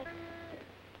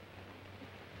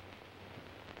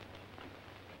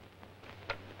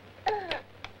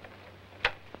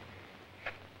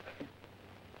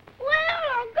 Well,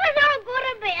 I guess I'll go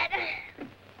to bed.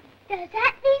 Does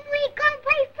that mean we can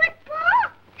play football?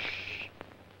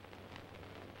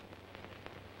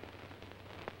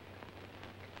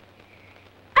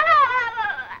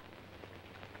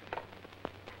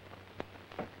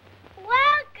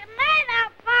 Well, good night,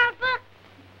 Alfalfa.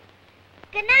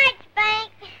 Good night,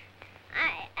 Spank. I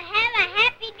have a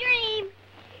happy dream.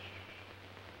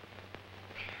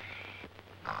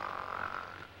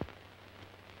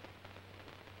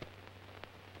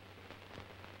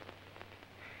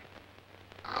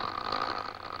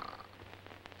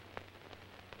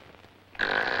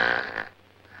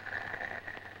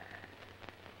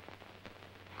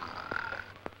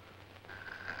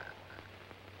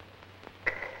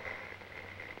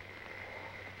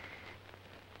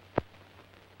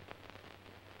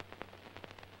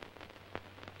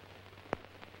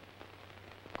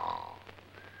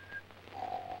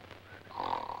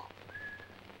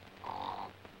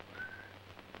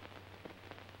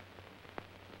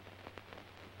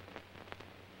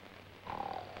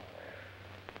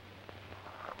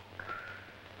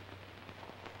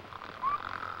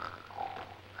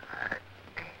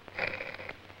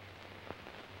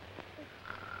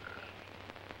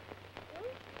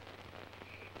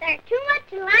 There's too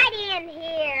much light in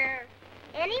here.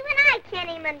 And even I can't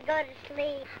even go to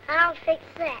sleep. I'll fix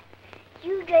that.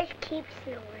 You just keep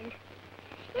snoring.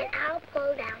 And I'll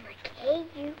pull down the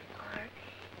K-U-R-T-I-N.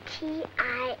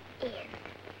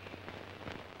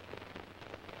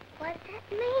 What's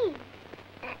that mean?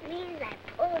 That means I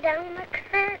pull down the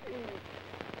curtain.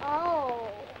 Oh.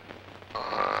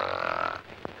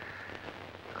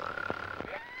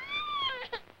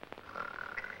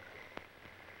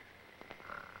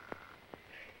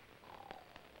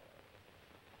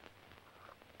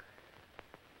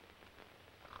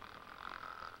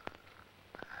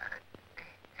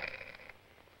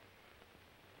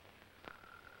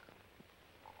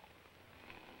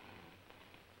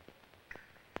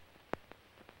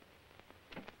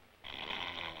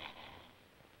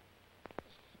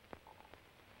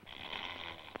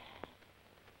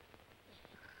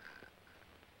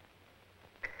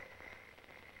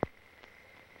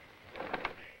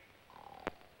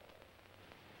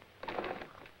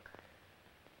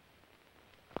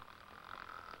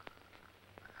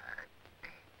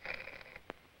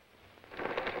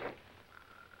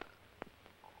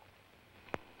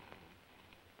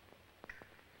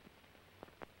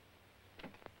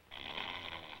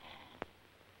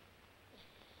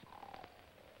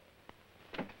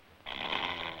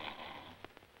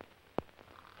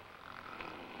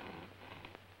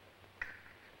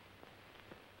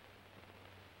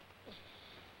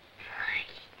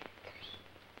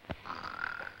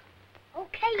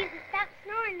 Okay, you can stop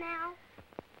snoring now.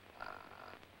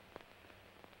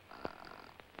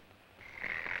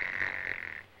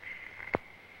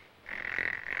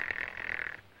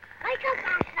 Wake up,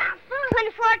 Alfalfa.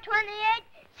 24, 28,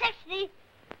 60.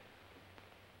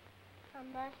 I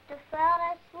must have fell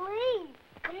asleep.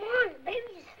 Come on, the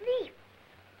baby's asleep.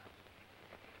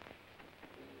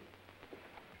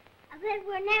 I bet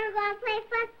we're never going to play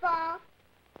football.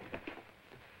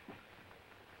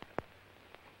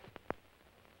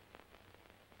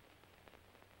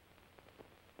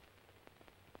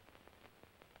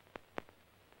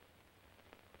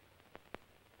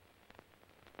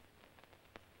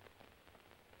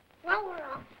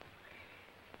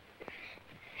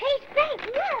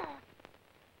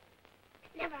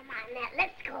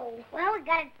 Oh, well, we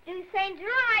gotta do things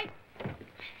right.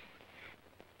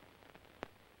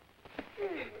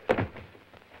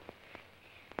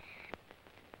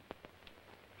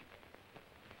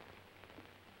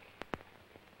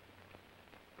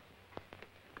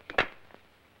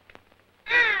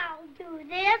 I'll do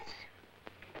this.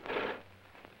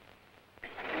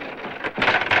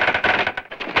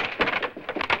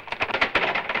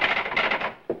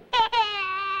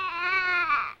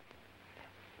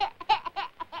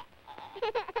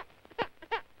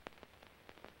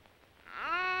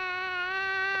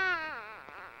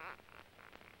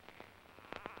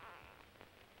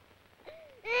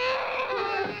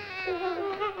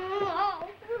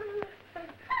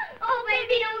 Oh,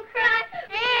 baby, don't cry.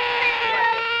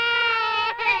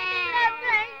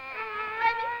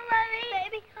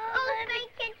 Baby. Oh, Frank,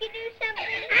 can't you do something?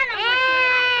 I don't want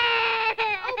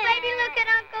you. Oh, baby, look at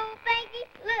Uncle Frankie.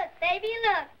 Look, baby,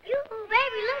 look. You,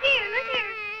 baby, look here, look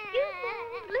here. You,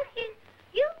 look here.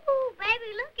 You, baby,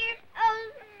 look here.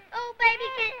 Oh, baby,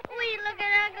 will you look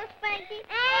at Uncle Spanky?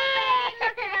 Oh, baby,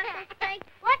 look at Uncle Spanky.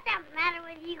 What's the matter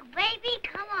with you, baby?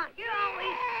 Come on, you're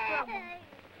always trouble.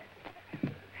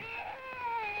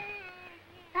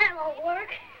 That won't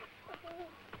work.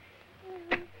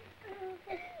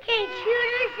 Can't you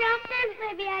do something?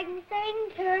 Maybe I can sing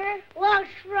to her. Well,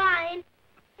 trying.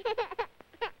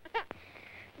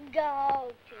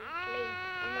 Go to sleep,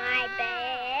 my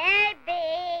baby,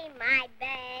 my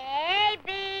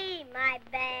baby, my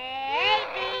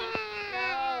baby. Go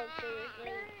to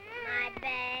sleep, my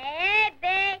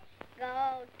baby.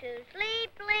 Go to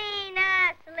sleep, Lena,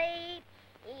 sleep.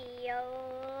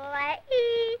 E-o-la-e,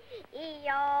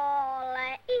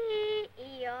 e-o-la-e,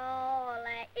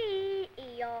 e-o-la-e,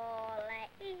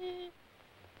 e-o-la-e.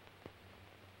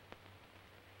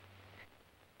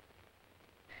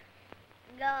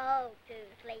 Go to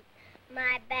sleep,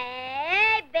 my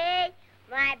baby,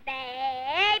 my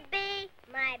baby,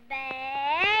 my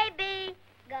baby.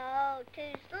 Go to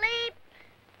sleep,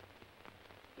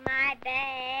 my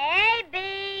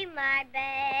baby, my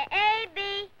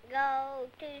baby. Go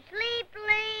to sleep,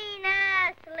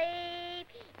 Lena, sleep.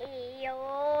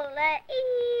 E-o-la-e,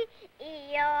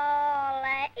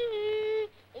 e-o-la-e,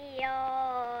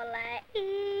 e-o-la-e,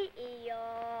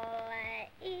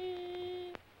 e-o-la-e.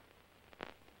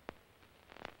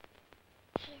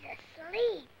 She's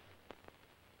asleep.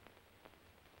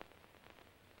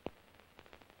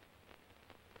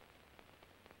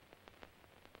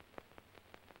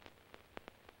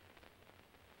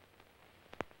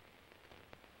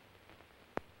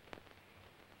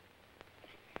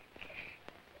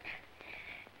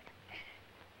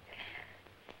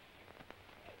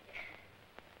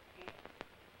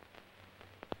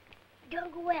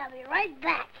 Don't go away, I'll be right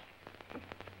back.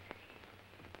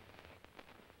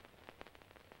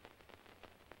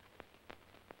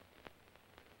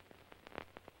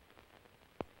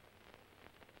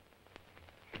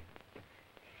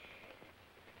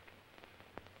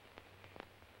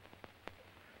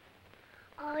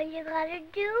 All you gotta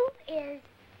do is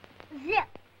zip.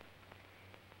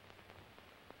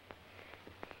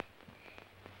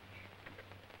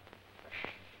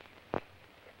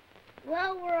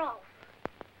 Well, we're off.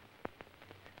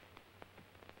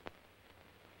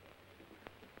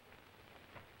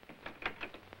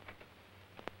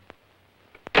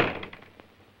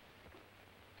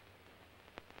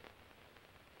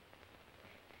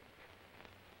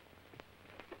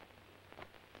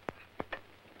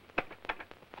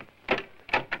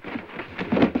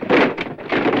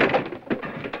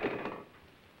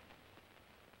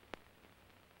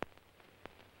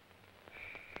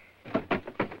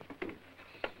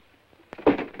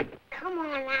 Come on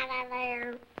out of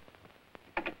there.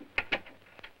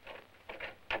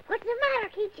 What's the matter?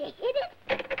 Can't you hit it?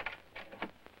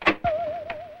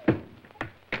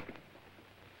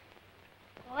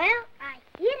 Well, I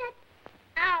hit it.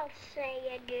 I'll say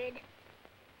you did.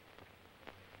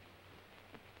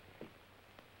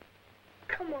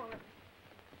 Come on.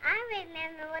 I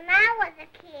remember when I was a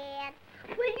kid.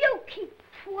 Will you keep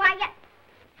quiet?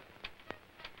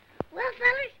 Well,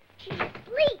 fellas, she's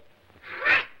asleep.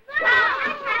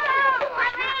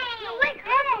 You'll wake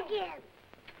her up again.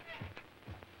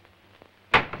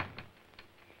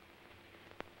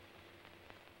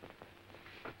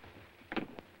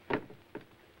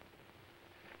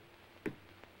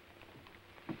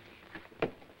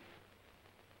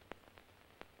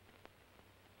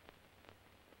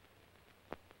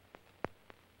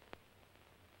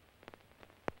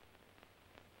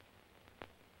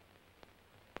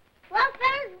 Well,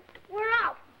 fellas,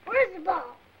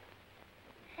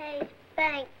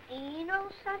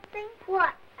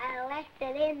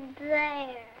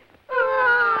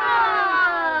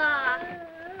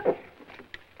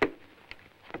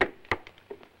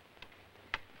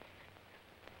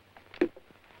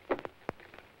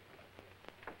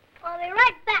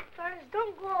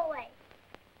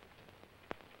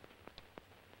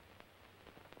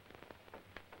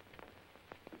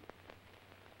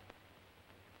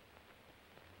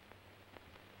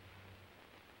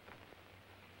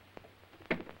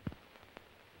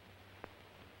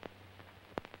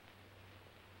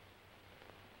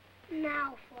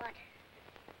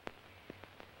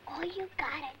 All you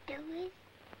gotta do is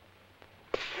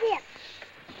zip.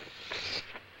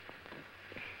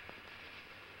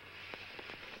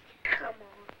 Come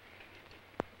on.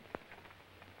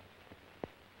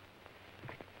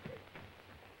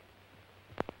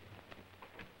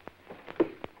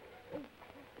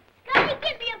 Scotty,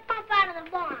 give me a pump out of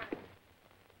the barn.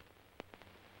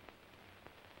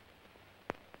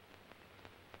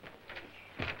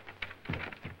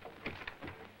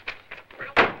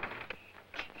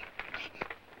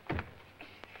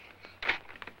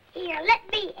 Here, let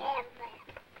me have that.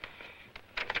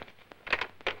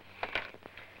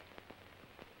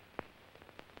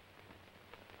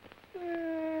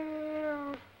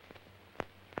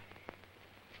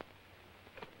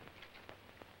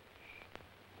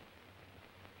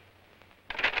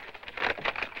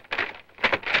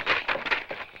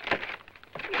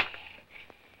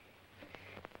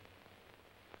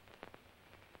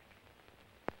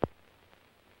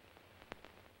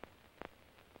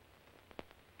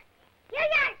 You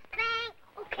got Spank.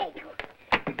 Okay, good.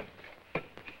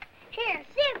 Here,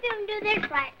 see if you can do this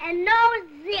right. And no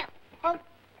zip. Oh,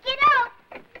 get out.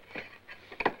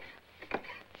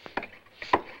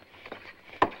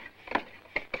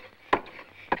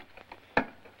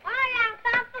 All right,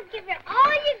 Papa, give it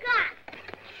all you got.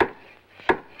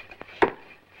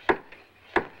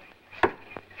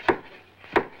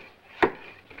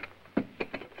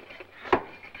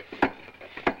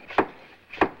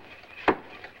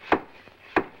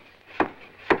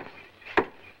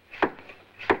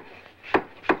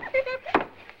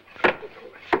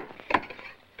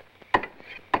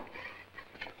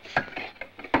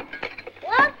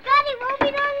 Well, Scotty, what we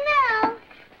done now?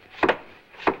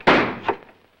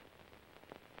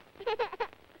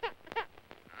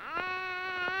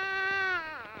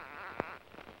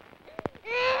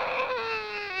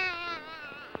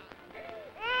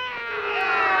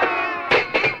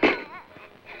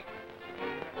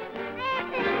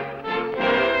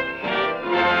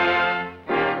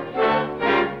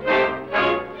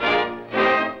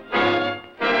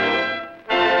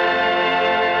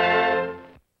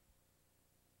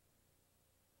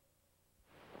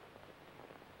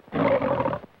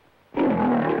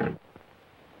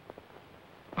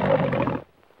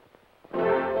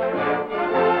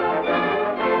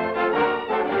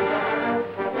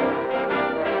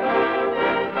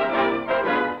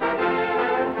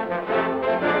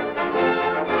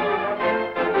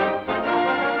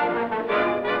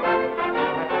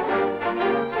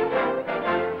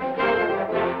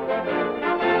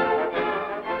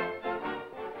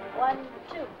 One,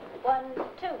 two, one,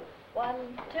 two, one,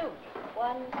 two,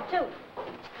 one, two.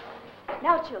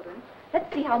 Now, children,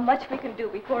 let's see how much we can do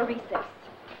before recess.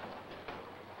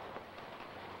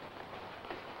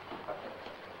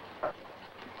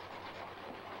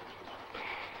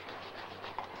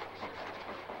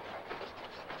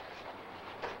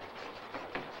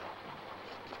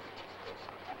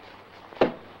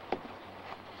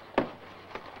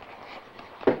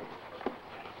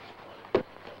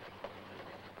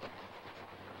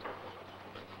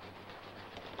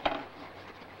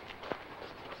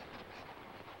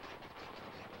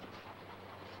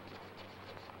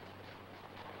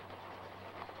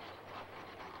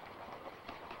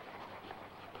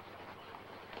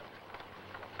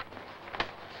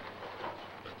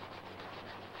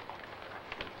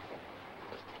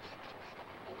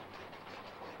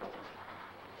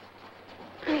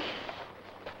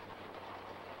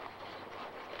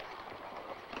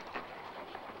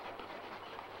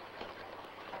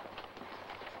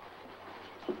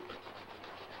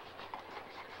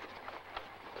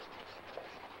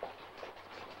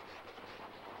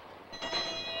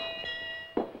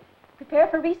 Prepare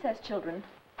for recess, children.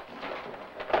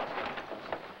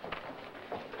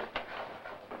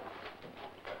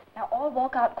 Now all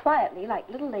walk out quietly like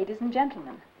little ladies and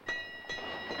gentlemen.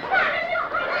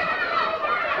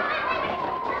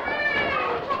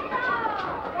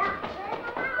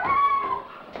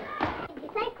 Did you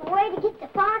think of a way to get the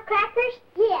firecrackers?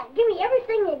 Yeah, give me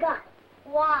everything you got.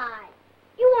 Why?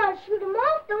 You want to shoot them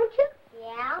off, don't you?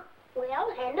 Yeah.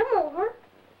 Well, hand them over.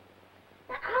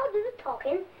 Now, I'll do the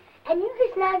talking, and you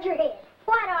just nod your head.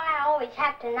 Why do I always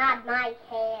have to nod my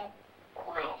head?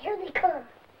 Quiet, here they come.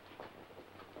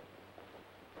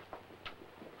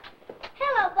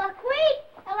 Hello, Buckwheat.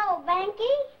 Hello,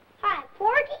 Banky. Hi,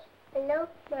 Porky. Hello,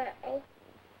 Murray.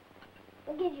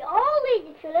 We'll give you all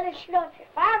these if you let us shoot off your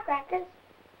firecrackers,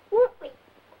 won't we?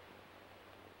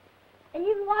 And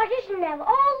you can watch us and have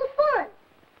all the fun,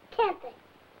 can't they?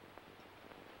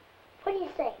 What do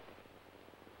you say?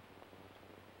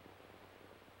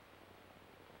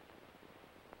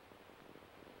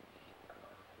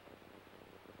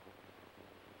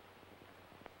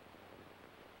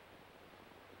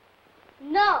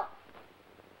 No.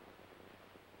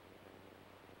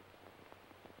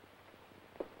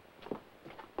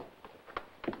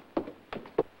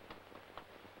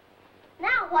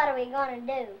 Now what are we gonna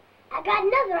do? I got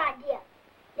another idea.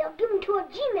 They'll give him to a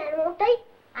G-Man, won't they?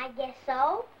 I guess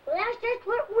so. Well, that's just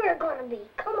what we're gonna be.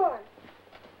 Come on.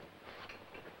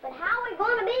 But how are we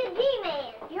gonna be a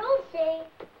G-Man? You'll see.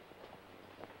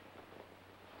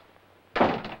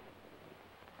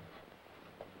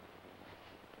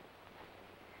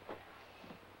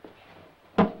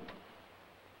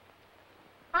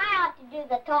 I ought to do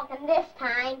the talking this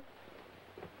time.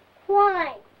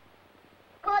 Why?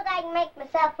 'Cause I can make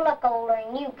myself look older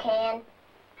than you can.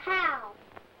 How?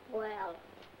 Well,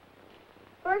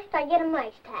 first I get a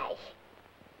mustache.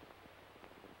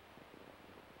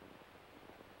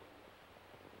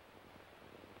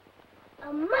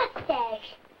 A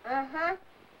mustache? Uh-huh.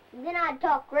 Then I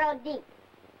talk real deep,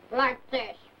 like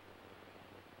this.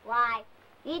 Why,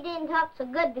 you didn't talk so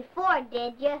good before,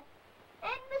 did you?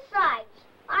 And besides,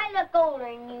 I look older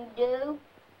than you do.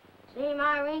 See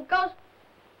my wrinkles?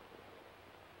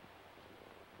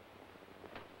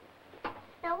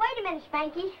 Now, wait a minute,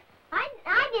 Spanky.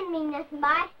 I didn't mean nothing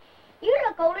by it. You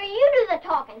look older, you do the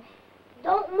talking.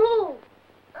 Don't move.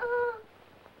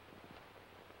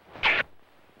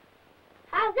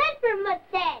 How's that for a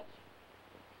mustache?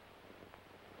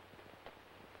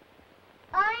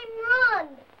 I'm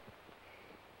Ron.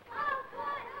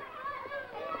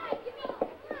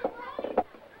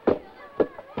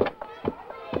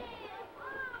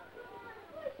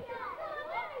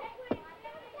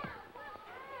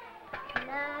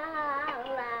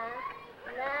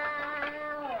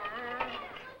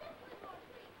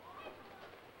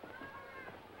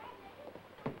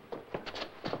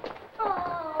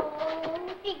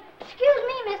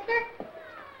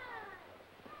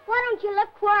 You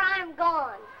look where I'm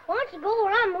going. Why don't you go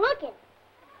where I'm looking?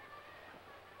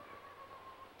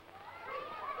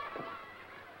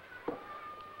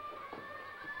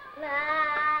 La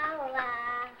la la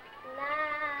la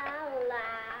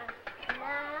la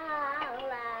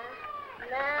la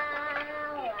la.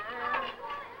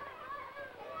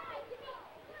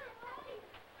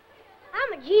 I'm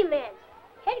a G-Man.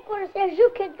 Headquarters says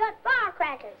you kids got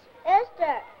firecrackers.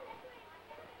 Esther.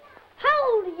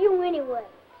 How old are you anyway?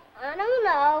 I don't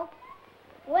know.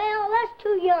 Well, that's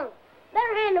too young.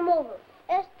 Better hand them over.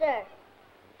 Esther.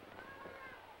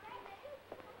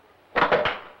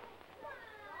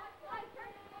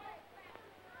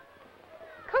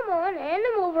 Come on, hand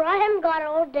them over. I haven't got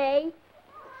all day.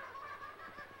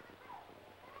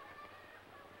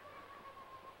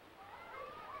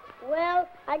 Well,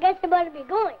 I guess I better be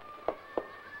going.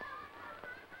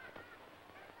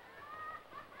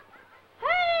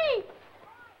 Hey!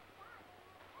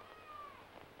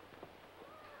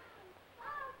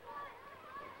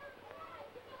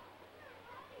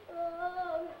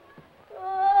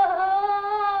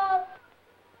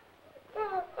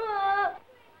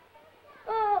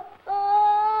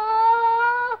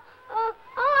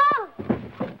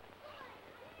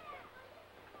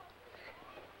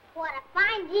 What a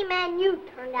fine G-Man you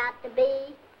turned out to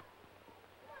be.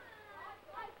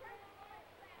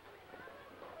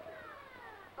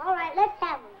 All right, let's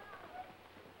have them.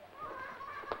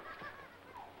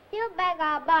 You bet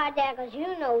I'll buy that, 'cause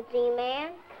you know,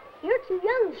 G-Man. You're too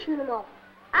young to shoot them off.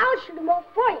 I'll shoot them off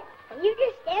for you. And you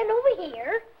just stand over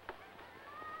here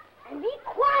and be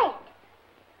quiet.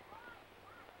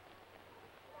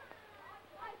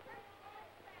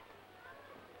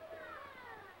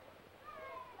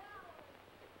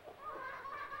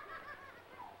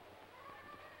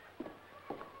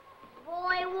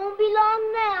 Boy, it won't be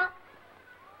long now.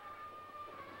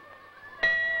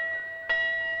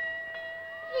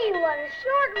 Gee, what a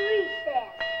short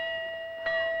recess.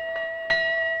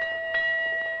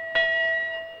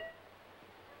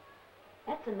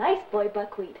 That's a nice boy,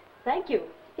 Buckwheat. Thank you.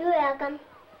 You're welcome.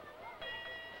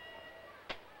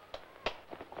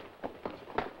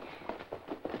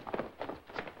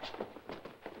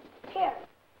 Here,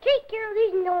 take care of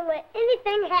these and don't let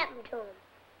anything happen to them.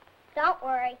 Don't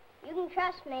worry. You can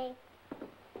trust me.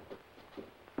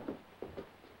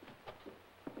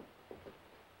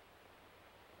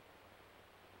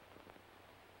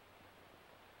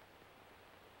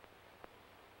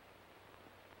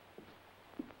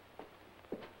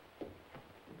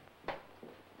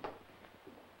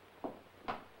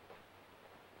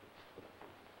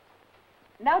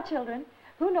 Now, children,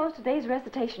 who knows today's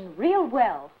recitation real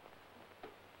well?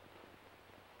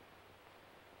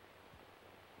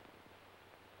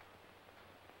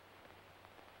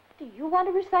 Do you want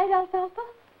to recite, Alfalfa?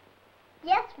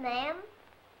 Yes, ma'am.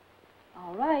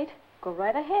 All right, go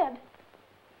right ahead.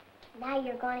 Now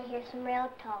you're going to hear some real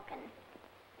talking.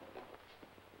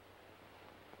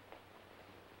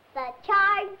 The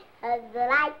charge of the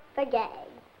Light Brigade.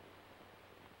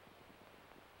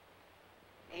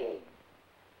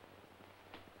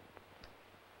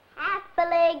 Half a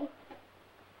leg,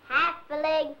 half a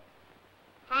leg,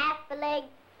 half a leg,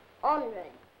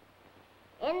 onward.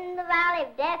 In the Valley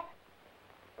of Death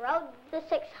rode the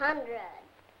 600.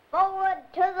 Forward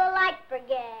to the Light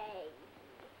Brigade.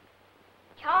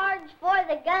 Charge for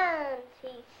the guns,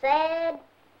 he said.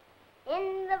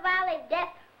 In the Valley of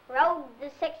Death rode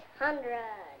the 600.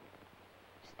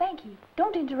 Spanky,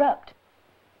 don't interrupt.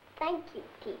 Thank you,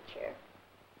 teacher.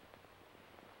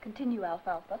 Continue,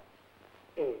 Alfalfa.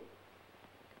 For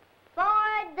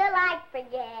the Light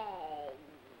Brigade.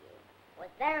 Was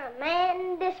there a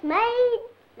man dismayed?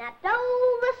 Not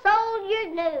all the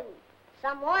soldiers knew.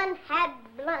 Someone had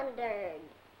blundered.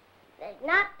 There's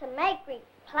not to make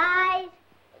replies,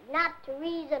 there's not to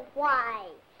reason why.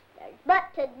 There's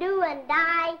but to do and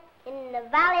die. In the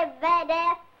Valley of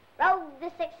Death rode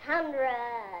the 600.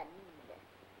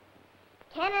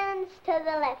 Cannons to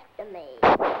the left of me.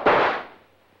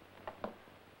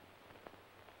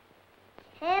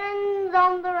 Cannons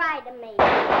on the right of me.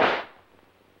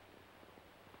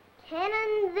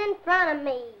 Cannons in front of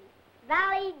me.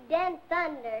 Valley then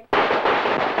thundered.